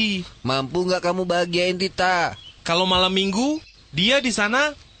diri. Mampu nggak kamu bahagiain Tita? Kalau malam minggu, dia di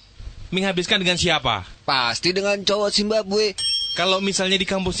sana menghabiskan dengan siapa? Pasti dengan cowok Zimbabwe. Kalau misalnya di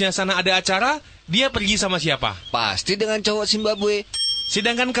kampusnya sana ada acara, dia pergi sama siapa? Pasti dengan cowok Zimbabwe.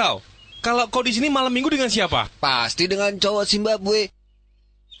 Sedangkan kau, kalau kau di sini malam minggu dengan siapa? Pasti dengan cowok Zimbabwe.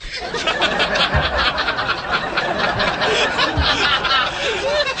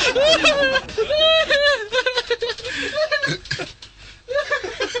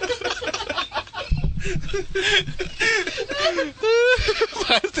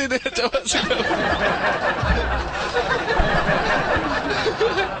 Pasti dengan cowok Zimbabwe.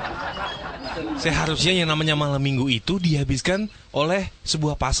 Seharusnya yang namanya malam minggu itu dihabiskan oleh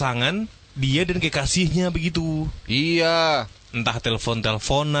sebuah pasangan, dia dan kekasihnya begitu. Iya. Entah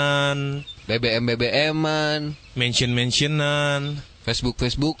telepon-teleponan, BBM-BBM-an, mention-mentionan.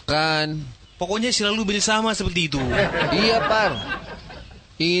 Facebook-Facebookan. Pokoknya selalu bersama seperti itu. Iya, Par.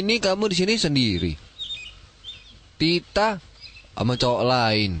 Ini kamu di sini sendiri. Tita sama cowok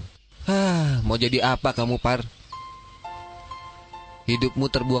lain. Mau jadi apa kamu, Par? Hidupmu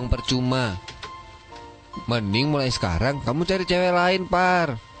terbuang percuma. Mending mulai sekarang kamu cari cewek lain,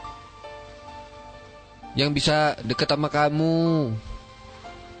 Par. Yang bisa deket sama kamu,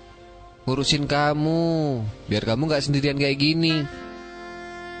 ngurusin kamu, biar kamu gak sendirian kayak gini.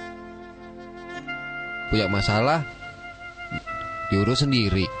 Punya masalah, diurus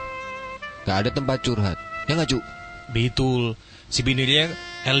sendiri. Gak ada tempat curhat. Ya gak, Cuk? Betul. Sebenarnya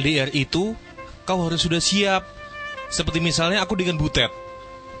LDR itu kau harus sudah siap. Seperti misalnya aku dengan Butet.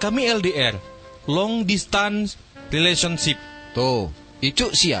 Kami LDR, long distance relationship. Tuh,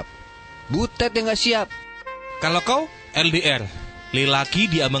 Icuk siap. Butet yang gak siap. Kalau kau LDR, lelaki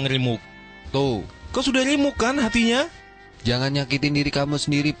diambang remuk. Tuh, Kau sudah remuk kan hatinya? jangan nyakitin diri kamu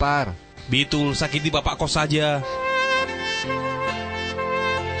sendiri, Par. Betul, sakiti bapak kos saja.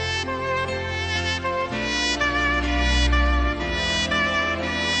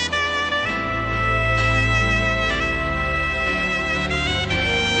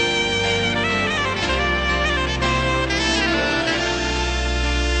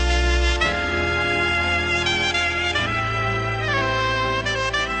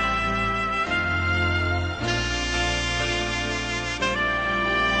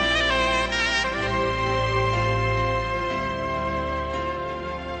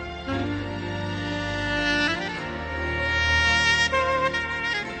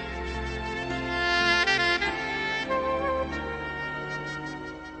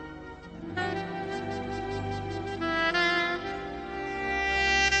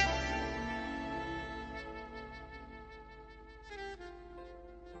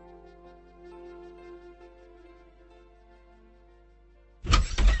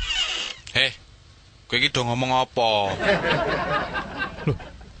 Kowe iki do ngomong apa?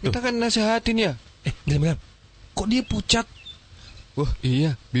 Kita kan nasehatin ya. Bram, kok dia pucat? Wah,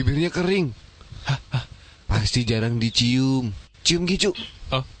 iya, bibirnya kering. Pasti jarang dicium. Cium gitu.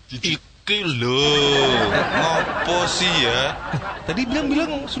 Oh, Iki lho. Ngopo sih ya? tadi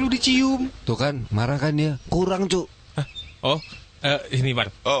bilang suruh dicium. Tuh kan, marah kan dia. Kurang, Cuk. Oh, ini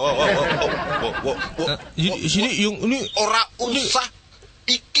Par. Oh. Sini yung ini Ora usah.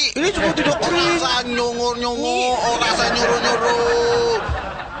 Iki ini cuma tidak kering. ora nyongo-nyongo, ora sa nyoro-nyoro.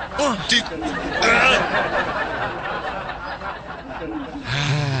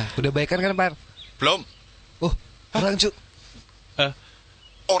 Udah baikan kan, Par? Belum. Oh, kurang, Cuk.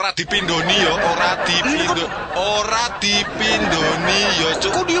 Ora dipindoni yo, ora dipindoni yo,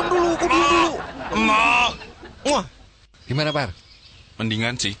 Cuk. Kau diam dulu. Wah, Gimana, Par?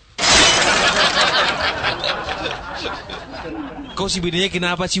 Mendingan sih. kau si bedanya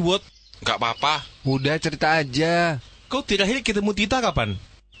kenapa sih, Wot? Enggak apa-apa. Udah cerita aja. Kau terakhir ketemu Tita kapan?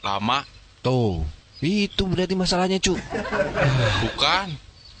 Lama. Tuh, itu berarti masalahnya, Cuk. Bukan.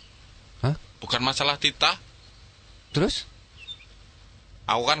 Hah? Bukan masalah Tita. Terus?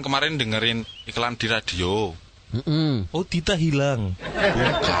 Aku kan kemarin dengerin iklan di radio. Oh, Tita hilang.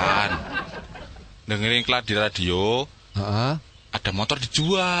 Bukan. Dengerin iklan di radio, Heeh. ada motor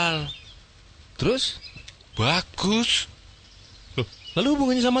dijual. Terus? Bagus. Lalu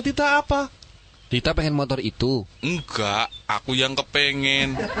hubungannya sama Tita apa? Tita pengen motor itu. Enggak, aku yang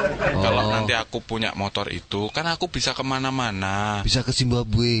kepengen. Kalau nanti aku punya motor itu, kan aku bisa kemana-mana. Bisa ke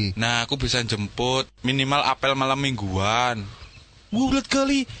Zimbabwe. Nah, aku bisa jemput minimal apel malam mingguan. Bulat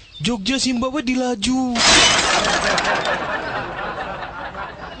kali, Jogja Zimbabwe dilaju.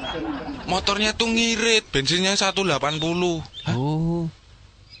 Motornya tuh ngirit, bensinnya 180. Oh,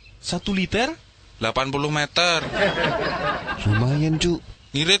 1 liter? 80 meter. lumayan, Cuk.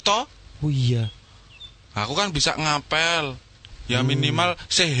 Ngirit toh? Oh iya. Aku kan bisa ngapel. Ya minimal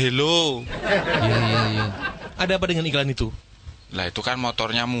say hello. Iya. Ada apa dengan iklan itu? Lah itu kan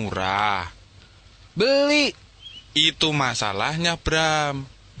motornya murah. Beli. Itu masalahnya, Bram.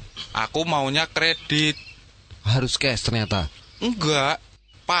 Aku maunya kredit. Harus cash ternyata. Enggak.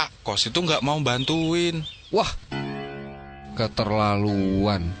 Pak Kos itu enggak mau bantuin. Wah,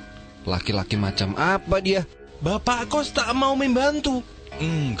 keterlaluan. Laki-laki macam apa dia? Bapak kos tak mau membantu.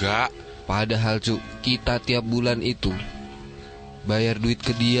 Enggak. Padahal, Cuk, kita tiap bulan itu bayar duit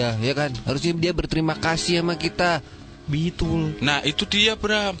ke dia, ya kan? Harusnya dia berterima kasih sama kita. Betul. Nah itu dia,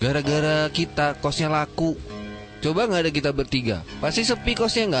 Bram. Gara-gara kita kosnya laku. Coba nggak ada kita bertiga, pasti sepi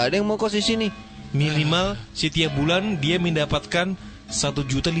kosnya, nggak ada yang mau kos di sini. Minimal setiap bulan dia mendapatkan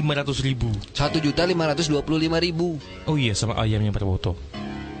 1.500.000. 1.525.000. Oh iya, sama ayamnya Parwoto.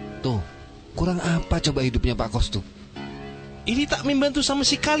 Tuh, kurang apa coba hidupnya Pak Kos tuh? Ini tak membantu sama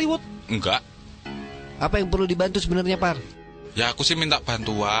sekali, Wot. Enggak. Apa yang perlu dibantu sebenarnya, Par? Ya aku sih minta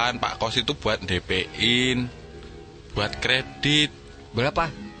bantuan Pak Kos itu buat DP-in, buat kredit. Berapa?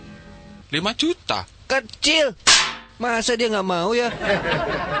 5 juta. Kecil. Masa dia nggak mau ya?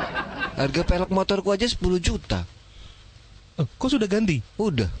 Harga pelek motorku aja 10 juta. Kok sudah ganti?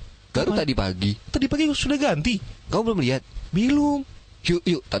 Udah. Baru Kapan? tadi pagi. Tadi pagi sudah ganti. Kamu belum lihat? Belum.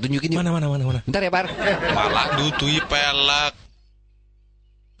 Yuk, tak tunjukin yuk. Mana. Bentar ya, Par. Malah dudui pelek.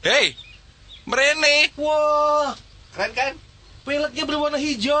 Hei, merene. Wah, Keren kan? peleknya berwarna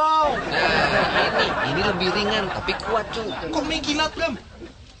hijau. Nah, ini lebih ringan tapi kuat, Cu. Kok mengkilat, Bram?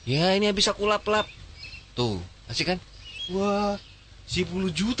 Ya, ini bisa kulap-lap. Tuh, asik kan? Wah,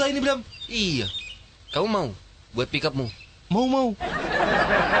 10 juta ini, Bram. Iya. Kamu mau buat pick upmu? Mau.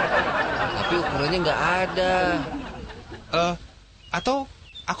 Tapi ukurannya nggak ada. Atau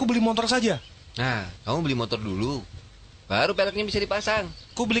aku beli motor saja? Nah, kamu beli motor dulu. Baru peleknya bisa dipasang.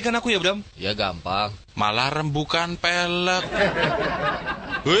 Kau belikan aku ya, Bram? Ya gampang. Malah rembukan pelek.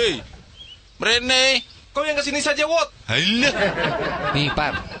 Hei, Rene. Kau yang kesini saja, Wot. Halah. Nih,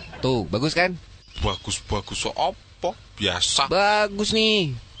 Par. Tuh, bagus kan? Bagus apa? Biasa. Bagus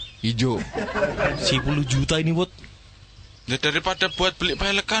nih. Hijau. 10 juta ini, Wot. Ya daripada buat beli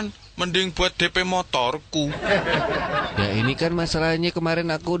pelek kan, mending buat DP motorku. Ya ini kan masalahnya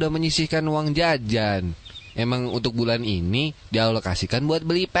kemarin aku udah menyisihkan uang jajan. Emang untuk bulan ini dialokasikan buat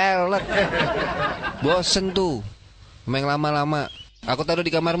beli pelek. Bosen tuh. Emang yang lama-lama. Aku taruh di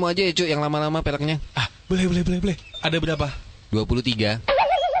kamarmu aja ya, Cuk, yang lama-lama peleknya. Ah, boleh. Ada berapa? 23.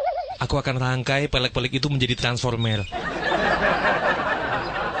 Aku akan rangkai pelek-pelek itu menjadi transformer.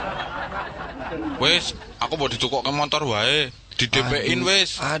 Wes, aku mau dicukok ke motor wae. Di DP-in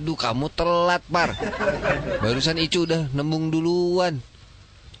wes. Aduh, kamu telat, Par. Barusan Icu udah nembung duluan.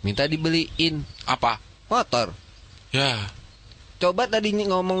 Minta dibeliin. Apa? Motor. Ya, Coba tadi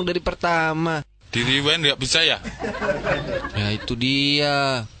ngomong dari pertama. di rewind nggak bisa ya? Ya itu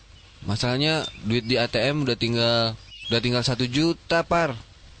dia. Masalahnya duit di ATM udah tinggal 1 juta, Par.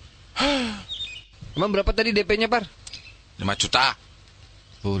 Emang berapa tadi DP-nya, Par? 5 juta.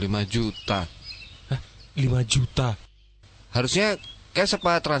 Oh, 5 juta. 5 juta. Harusnya cash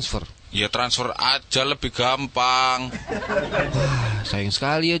apa transfer? Ya transfer aja lebih gampang. Sayang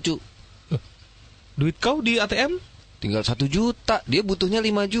sekali ya, Cuk. Duit kau di ATM? Tinggal 1 juta. Dia butuhnya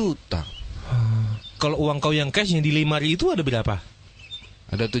 5 juta. Kalau uang kau yang cash yang di lemari itu ada berapa?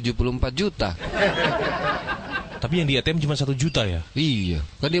 Ada 74 juta. Tapi yang di ATM cuma 1 juta ya? Iya,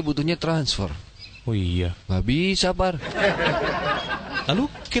 kan dia butuhnya transfer. Oh iya. Gak bisa, Par. Lalu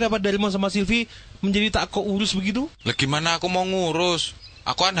kenapa Darmo sama Silvi menjadi tak kau urus begitu? Lah gimana aku mau ngurus?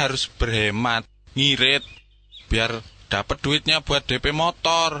 Aku kan harus berhemat, ngirit, biar dapat duitnya buat DP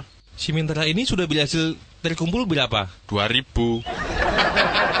motor. Sementara ini sudah berhasil terkumpul berapa? 2.000.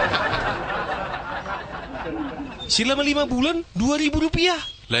 Selama 5 bulan 2.000 rupiah.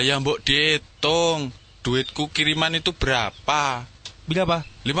 Lah ya mbok dihitung, duitku kiriman itu berapa? Berapa?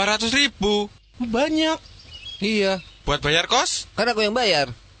 500.000. Banyak. Iya, Buat bayar kos, kan aku yang bayar.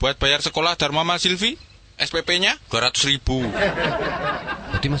 buat bayar sekolah Dharma sama Silvi, SPP-nya 200.000.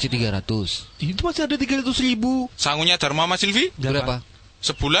 Berarti masih 300. Itu masih ada 300.000. Sangunya Dharma sama Silvi, Berapa?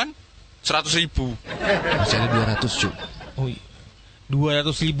 sebulan 100.000. Masih ada 200, Cuk. Oh iya.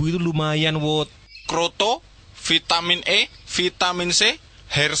 200.000 itu lumayan, Wot. Kroto, vitamin E, vitamin C,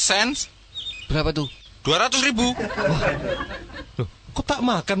 hair sense, Berapa tuh? 200.000. Loh, kok tak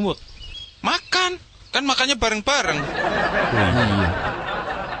makan, Wot? Makan, kan makannya bareng-bareng. Iya.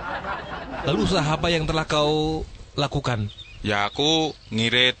 Lalu usaha apa yang telah kau lakukan? Ya aku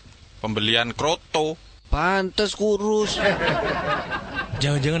ngirit pembelian kroto. Pantes kurus.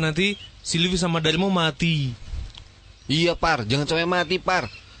 Jangan-jangan nanti Silvi sama Darmo mati. Iya, Par, jangan sampai mati, Par.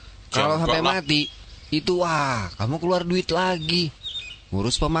 Kalau Jangan sampai lah. mati, itu kamu keluar duit lagi.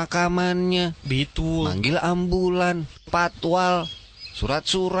 Ngurus pemakamannya, Betul. manggil ambulan, patwal,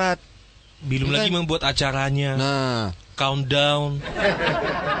 surat-surat. Belum Iya lagi kan? membuat acaranya. Nah, Countdown,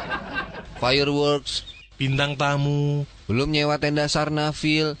 fireworks, bintang tamu. belum nyewa tenda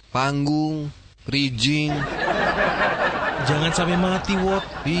sarnafil, panggung, rigging. Jangan sampai mati, Wot.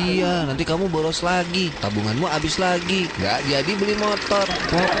 Iya, nanti kamu boros lagi, tabunganmu habis lagi, nggak jadi beli motor.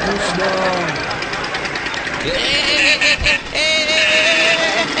 Fokus dong.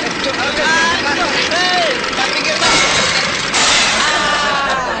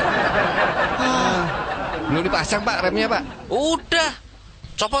 Belum dipasang, Pak, remnya, Pak. Udah,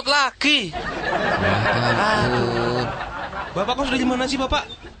 copot lagi. Aduh. Bapak kau sudah di mana sih, Bapak?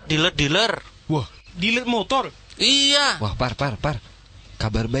 Dealer-dealer. Wah, dealer motor. Iya. Wah, Par.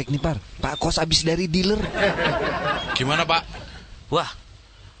 Kabar baik nih, Par. Pak Kos habis dari dealer. Gimana Pak? Wah,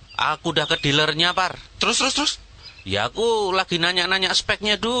 aku udah ke dealernya, Par. Terus? Ya aku lagi nanya-nanya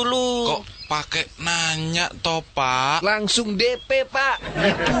speknya dulu. Kok pakai nanya toh Pak? Langsung DP, Pak.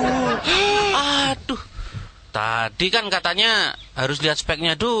 Aduh. Tadi kan katanya harus lihat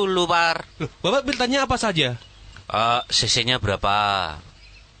speknya dulu, Par. Loh, Bapak bertanya apa saja? CC-nya berapa?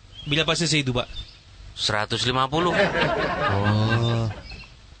 Berapa cc itu, Pak? 150. Oh.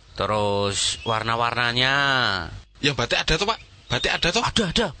 Terus warna-warnanya. Yang batik ada tuh Pak? Batik ada tuh?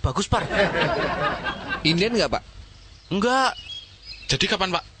 Ada, bagus, Par. Indian nggak, Pak? Enggak. Jadi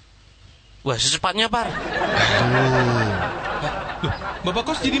kapan Pak? Wah, secepatnya, Par. Loh, Bapak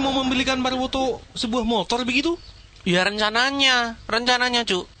Kos jadi mau membelikan Parwoto sebuah motor begitu? Ya rencananya,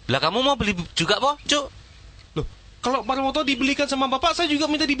 Cuk. Lah kamu mau beli juga, Po, Cuk? Loh, kalau Parwoto dibelikan sama Bapak, saya juga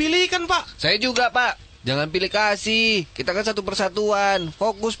minta dibelikan, Pak. Saya juga, Pak. Jangan pilih kasih. Kita kan satu persatuan.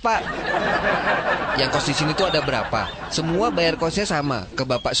 Fokus, Pak. Yang kos di sini tuh ada berapa? Semua bayar kosnya sama, ke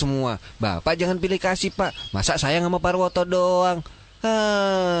Bapak semua. Bapak jangan pilih kasih, Pak. Masa sayang sama Parwoto doang?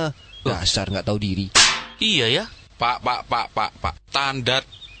 Dasar nggak tahu diri. Iya ya. Pak. Standar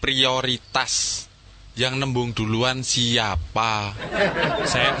prioritas. Yang nembung duluan siapa?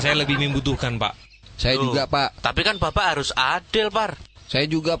 Saya lebih membutuhkan, Pak. Saya juga, Pak. Tapi kan Bapak harus adil, Par. Saya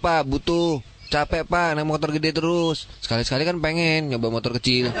juga, Pak, butuh. Capek, Pak, naik motor gede terus. Sekali-sekali kan pengen nyoba motor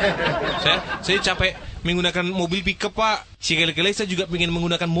kecil. Saya capek menggunakan mobil pickup, Pak. Sekali-kali saya juga pengen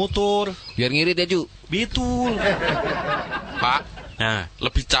menggunakan motor. Biar ngirit ya, Cu. Betul. Pak, Nah,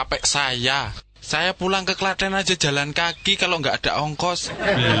 lebih capek saya. Saya pulang ke Klaten aja jalan kaki kalau nggak ada ongkos.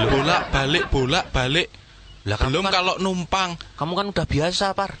 Bolak-balik. lah kamu Belum kan, kalau numpang. kamu kan udah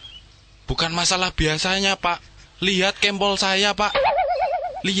biasa, Par. Bukan masalah biasanya, Pak. Lihat kempol saya, Pak.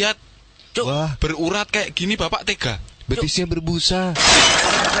 Lihat. Cuk, Wah, Berurat kayak gini Bapak tega. betisnya berbusa.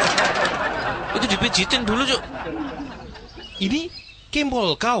 itu dipijitin dulu, Cuk. Ini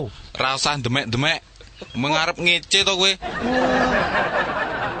kempol kau. Rasa demek-demek. Mengarep ngece to kowe.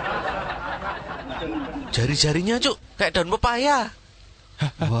 Jari-jarinya, Cuk, kayak daun pepaya.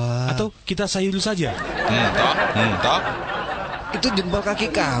 Wah, Atau kita sayur saja. Toh. itu jempol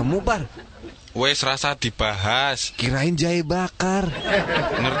kaki kamu, Par. Wes rasa dibahas. Kirain jahe bakar.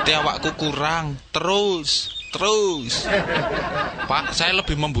 Ngerti awakku kurang. Terus. Pak, saya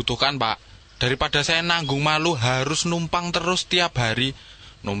lebih membutuhkan, Pak. Daripada saya nanggung malu harus numpang terus tiap hari.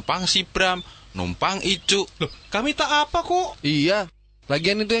 Numpang si Bram, numpang Icu. Loh, kami tak apa kok. Iya.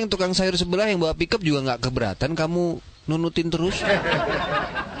 Lagian itu yang tukang sayur sebelah yang bawa pickup juga nggak keberatan kamu nunutin terus.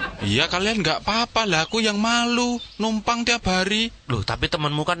 Iya, kalian nggak apa-apa lah, aku yang malu numpang tiap hari. Loh, tapi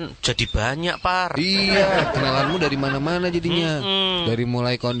temanmu kan jadi banyak, Par. Iya, kenalanmu dari mana-mana jadinya. Dari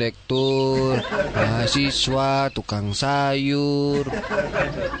mulai kondektur, mahasiswa, tukang sayur,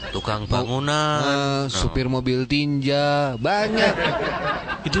 Tukang bangunan. supir mobil tinja, banyak.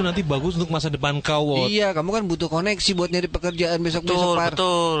 Itu nanti bagus untuk masa depan kau, Wot. Iya, kamu kan butuh koneksi buat nyari pekerjaan besok-besok, Par.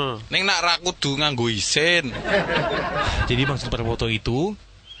 Betul. Ning nak ra kudu nganggo isin. Jadi maksud Parwoto itu,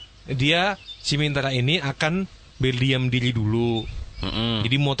 dia si Mintara ini akan berdiam diri dulu.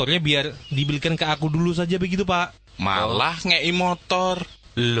 Jadi motornya biar dibelikan ke aku dulu saja begitu, Pak. Malah ngei motor.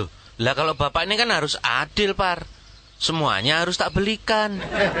 Loh, lah kalau Bapak ini kan harus adil, Par. Semuanya harus tak belikan.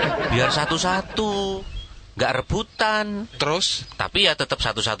 Biar satu-satu. Nggak rebutan. Terus Tapi ya tetap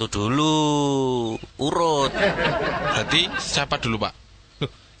satu-satu dulu. Urut. berarti siapa dulu, Pak?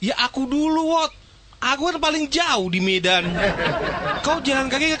 Loh, ya aku dulu, Wot. Aku kan paling jauh di Medan. Kau jalan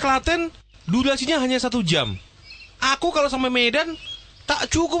kaki ke Klaten, durasinya hanya 1 jam. Aku kalau sampai Medan, tak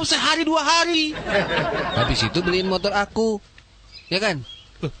cukup sehari 2 hari. Habis itu beliin motor aku. Ya kan?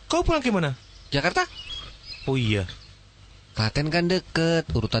 Loh, kau pulang ke mana? Jakarta? Oh iya. Klaten kan deket,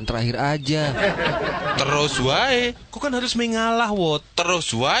 urutan terakhir aja. Terus wae. Kau kan harus mengalah, Wot.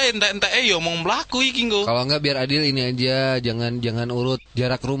 Terus wae entek-enteke ya omong mlaku iki nggo. Kalau enggak biar adil ini aja, jangan urut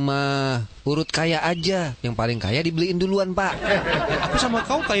jarak rumah, urut kaya aja. Yang paling kaya dibeliin duluan, Pak. Aku sama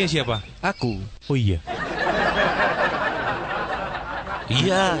kau kayak siapa? Aku. Oh iya.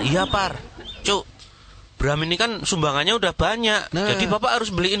 Iya, Par. Cuk, Bram ini kan sumbangannya udah banyak. Nah. Jadi Bapak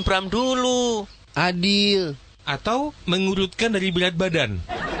harus beliin Bram dulu. Adil. Atau mengurutkan dari berat badan.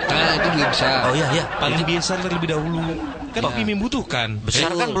 Nah, itu juga bisa. Oh iya. Paling biasa terlebih dahulu. Kan lebih membutuhkan. Besar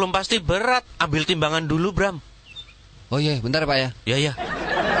kan belum pasti berat. Ambil timbangan dulu, Bram. Oh iya, bentar Pak ya. Ya.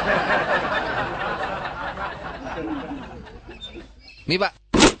 Nih Pak.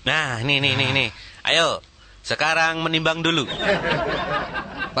 Nah, nih. Ayo, sekarang menimbang dulu.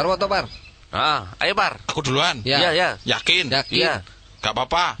 Parwoto, Par. Ayo, Par. Aku duluan. Ya. Iya. Yakin? Yakin. Iya. Gak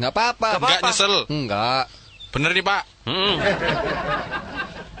apa-apa. Nggak apa-apa. Enggak nyesel. Enggak. Bener nih, Pak. Mm-mm.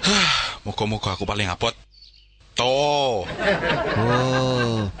 Moga-moga aku paling abot. Tuh.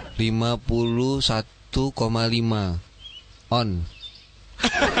 Oh, 51,5. On.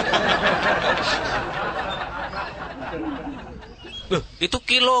 Loh, itu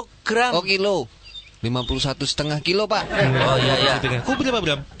kilogram. Oh, kilo. 51,5 kilo, Pak. Oh iya. Kau berapa,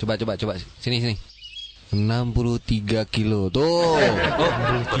 Bram? Coba. Sini. 63 kilo. Tuh. Oh,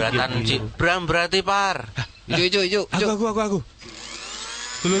 beratan Cik Bram berarti, Par. Ijo. Aku.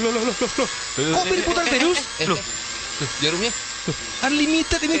 Loh. Kok berputar terus? Loh, jarumnya.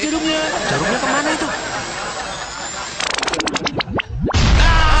 Unlimited ini jarumnya. Jarumnya kemana itu?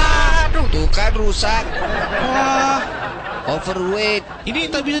 Tuh kan rusak. Wah, Overweight. ini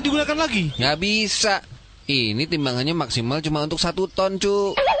tak bisa digunakan lagi. Nggak bisa. Ini timbangannya maksimal cuma untuk 1 ton,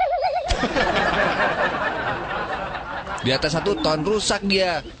 cu. Di atas 1 ton rusak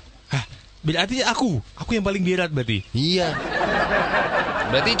dia. Berarti aku yang paling berat berarti. Iya.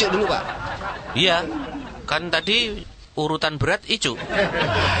 Berarti Icuk dulu, Pak. Iya. Kan tadi urutan berat Icuk.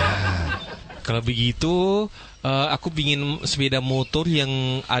 Kalau begitu, aku pingin sepeda motor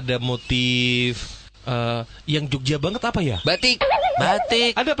yang ada motif yang Jogja banget apa ya? Batik.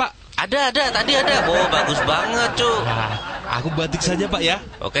 Batik. Ada, Pak? Ada. Tadi ada. Oh, bagus banget, Cuk. Wah, aku batik saja, Pak ya.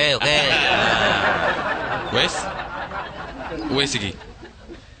 Oke. Wes iki.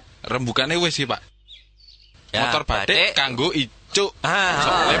 Rembukane wes iki, Pak. Ya, Motor batik kanggo Icuk. Ah,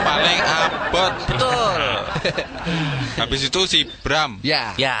 Soalnya paling abot. betul. Habis itu si Bram.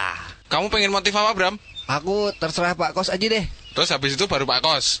 Ya. Ya. Kamu pengen motif apa, Bram? Aku terserah Pak Kos aja deh. Terus habis itu baru Pak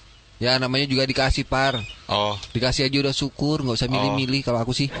Kos. Ya namanya juga dikasih, Par. Oh. Dikasih aja udah syukur, nggak usah milih-milih kalau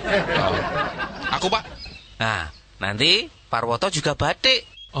aku sih. Oh. Aku, Pak. Nah, nanti Parwoto juga batik.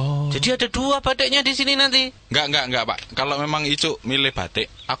 Oh. Jadi ada 2 batiknya di sini nanti. Enggak, Pak. Kalau memang Icuk milih batik,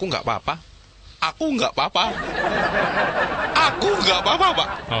 aku enggak apa-apa. Aku enggak apa-apa, Pak.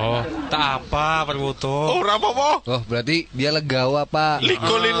 Oh, tak apa, Parwoto. Ora apa-apa. Oh, berarti dia legawa, Pak.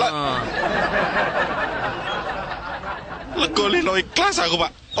 Legolilo ikhlas aku,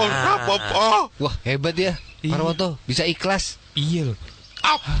 Pak. Ora apa-apa. Wah, hebat ya. Iya. Parwoto bisa ikhlas. Iya loh.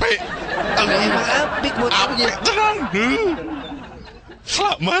 Apik. Emang apik motornya. Apik tenan.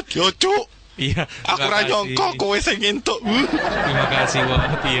 Selamat yo, Cuk. Iya. Aku ra nyangka kowe sing entuk. Terima kasih, Wot.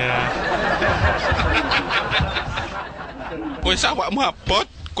 Iya. Wis awakmu abot,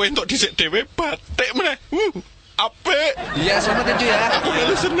 kowe entuk dhisik dhewe batik meneh. Apik. Iya, selamat ya, Cu ya. Aku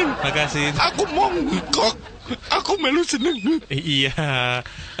melu seneng. Makasih. Aku mongkok. Aku melu seneng. Iya.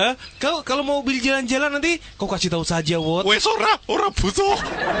 Kalau mau beli jalan-jalan nanti kau kasih tahu saja, Wot. Wes ora butuh.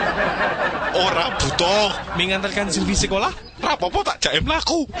 Ora butuh. Mengantarkan Silvi sekolah? Ra apa-apa tak jake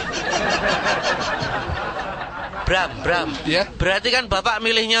mlaku. Bram. Ya. Berarti kan Bapak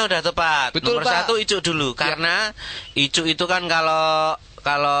milihnya udah tepat. Betul, Nomor Pak. 1 Icuk dulu. Karena Icuk itu kan kalau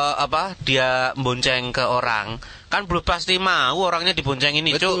apa dia bonceng ke orang, kan belum pasti mau orangnya diboncengin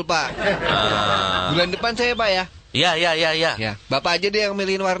Betul, Icuk. Pak. Bulan depan saya, Pak ya. Ya. Ya, Bapak aja deh yang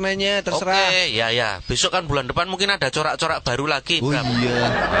milihin warnanya, terserah. Oke, ya. Besok kan bulan depan mungkin ada corak-corak baru lagi, Oh Bram. iya.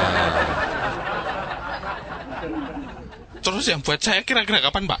 Terus yang buat saya kira-kira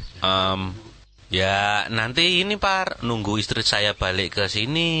kapan, Pak? Ya nanti ini Pak, nunggu istri saya balik ke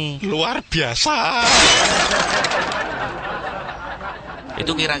sini. Luar biasa.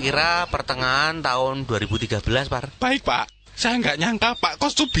 Itu kira-kira pertengahan tahun 2013, Pak. Baik, Pak. Saya nggak nyangka Pak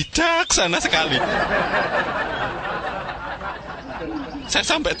Kos tuh bijaksana sekali. Saya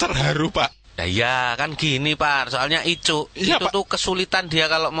sampai terharu, Pak. Ya kan gini Pak, soalnya Icuk Iya, itu Pak. tuh kesulitan dia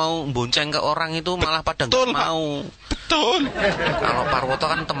kalau mau bonceng ke orang itu malah pada Betul, nggak Pak. mau. Betul. Kalau Parwoto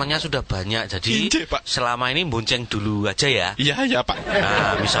kan temannya sudah banyak, jadi Injek, Pak. selama ini bonceng dulu aja ya. Iya, Pak.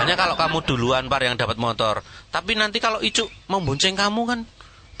 Nah, misalnya kalau kamu duluan Par yang dapat motor, tapi nanti kalau Icuk mau bonceng kamu kan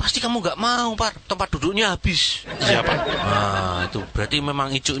pasti kamu nggak mau Par, tempat duduknya habis. Iya, Pak. Nah, itu berarti memang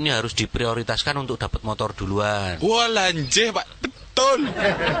Icuk ini harus diprioritaskan untuk dapat motor duluan. Walanje, Pak. Betul.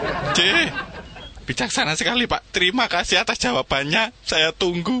 J. Bijaksana sekali, Pak. Terima kasih atas jawabannya. Saya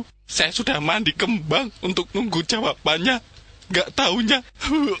tunggu. Saya sudah mandi kembang untuk nunggu jawabannya. Nggak taunya.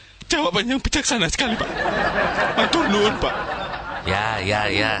 Jawabannya bijaksana sekali, Pak. Matur nuwun, Pak.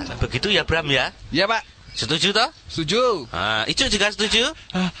 Ya. Begitu ya Bram ya? Ya, Pak. Setuju toh? Setuju. Nah, Icuk juga setuju?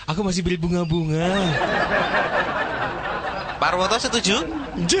 Aku masih beli bunga-bunga. Parwoto setuju?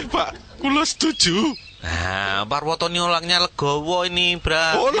 J, Pak. Kulo setuju. Nah, Parwoto ini orangnya legowo ini,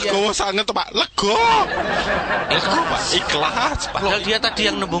 Bram. Oh, legowo sangat, Pak. Lego. Pak. Ikhlas. Padahal dia tadi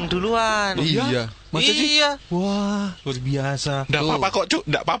yang nembung duluan. Iya. Masa sih? Iya. Wah, luar biasa. Nggak apa-apa kok, Cuk.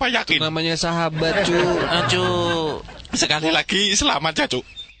 Nggak apa-apa, yakin. Namanya sahabat, Cu. Aduh. Sekali lagi, selamat ya, Cuk.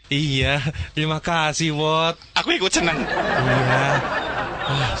 Iya, terima kasih, Wot. Aku ikut seneng. Iya.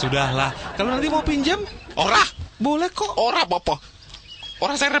 Sudahlah. Kalau nanti mau pinjam, Ora. boleh kok. Ora apa-apa.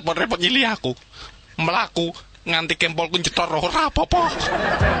 Ora saya repot-repot nyilih aku. Melaku nganti kempolku nyetor ora apa-apa.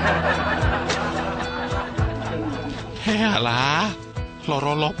 Halah,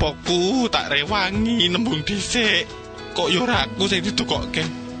 loro lopoku tak rewangi nembung dhisik. Kok yo ora aku sing ditukokke.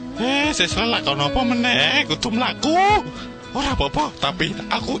 Ses lelakon apa meneh kudu mlaku. Ora apa-apa, tapi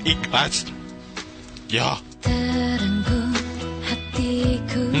aku ikhlas. Ya. Terenggut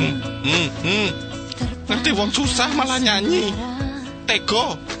hatiku. Ngerti wong susah malah nyanyi.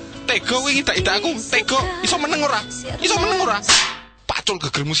 Tego wingi tak aku. Tego iso meneng ora? Pacul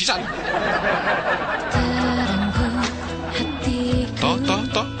gegelmu sisan.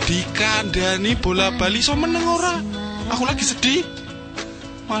 Toh dikandani bola bali iso meneng ora? Aku lagi sedih.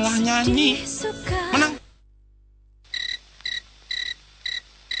 Malah nyanyi. Menang.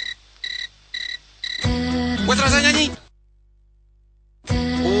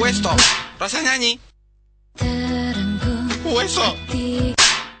 Wes tok, rasa nyanyi. Wes tok,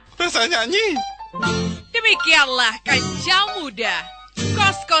 rasa nyanyi. Demikianlah Kancah Muda,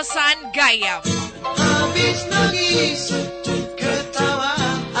 Kos-kosan Gayam. Habis nangis, ketawa,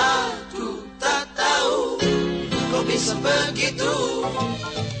 aku tak tahu kok bisa begitu.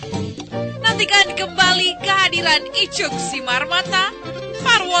 Nantikan kembali kehadiran Icuk Simarmata,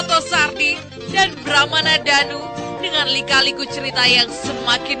 Parwoto Sardi, dan Brahmana Danu dengan lika-liku cerita yang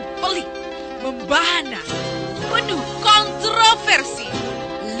semakin pelik, membahana, penuh kontroversi,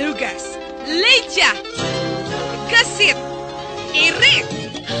 lugas, lincah, gesit, irit.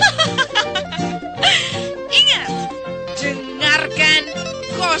 Ingat, dengarkan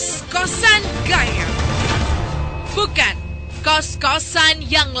Kos-kosan Gayam, bukan kos-kosan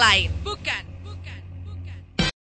yang lain.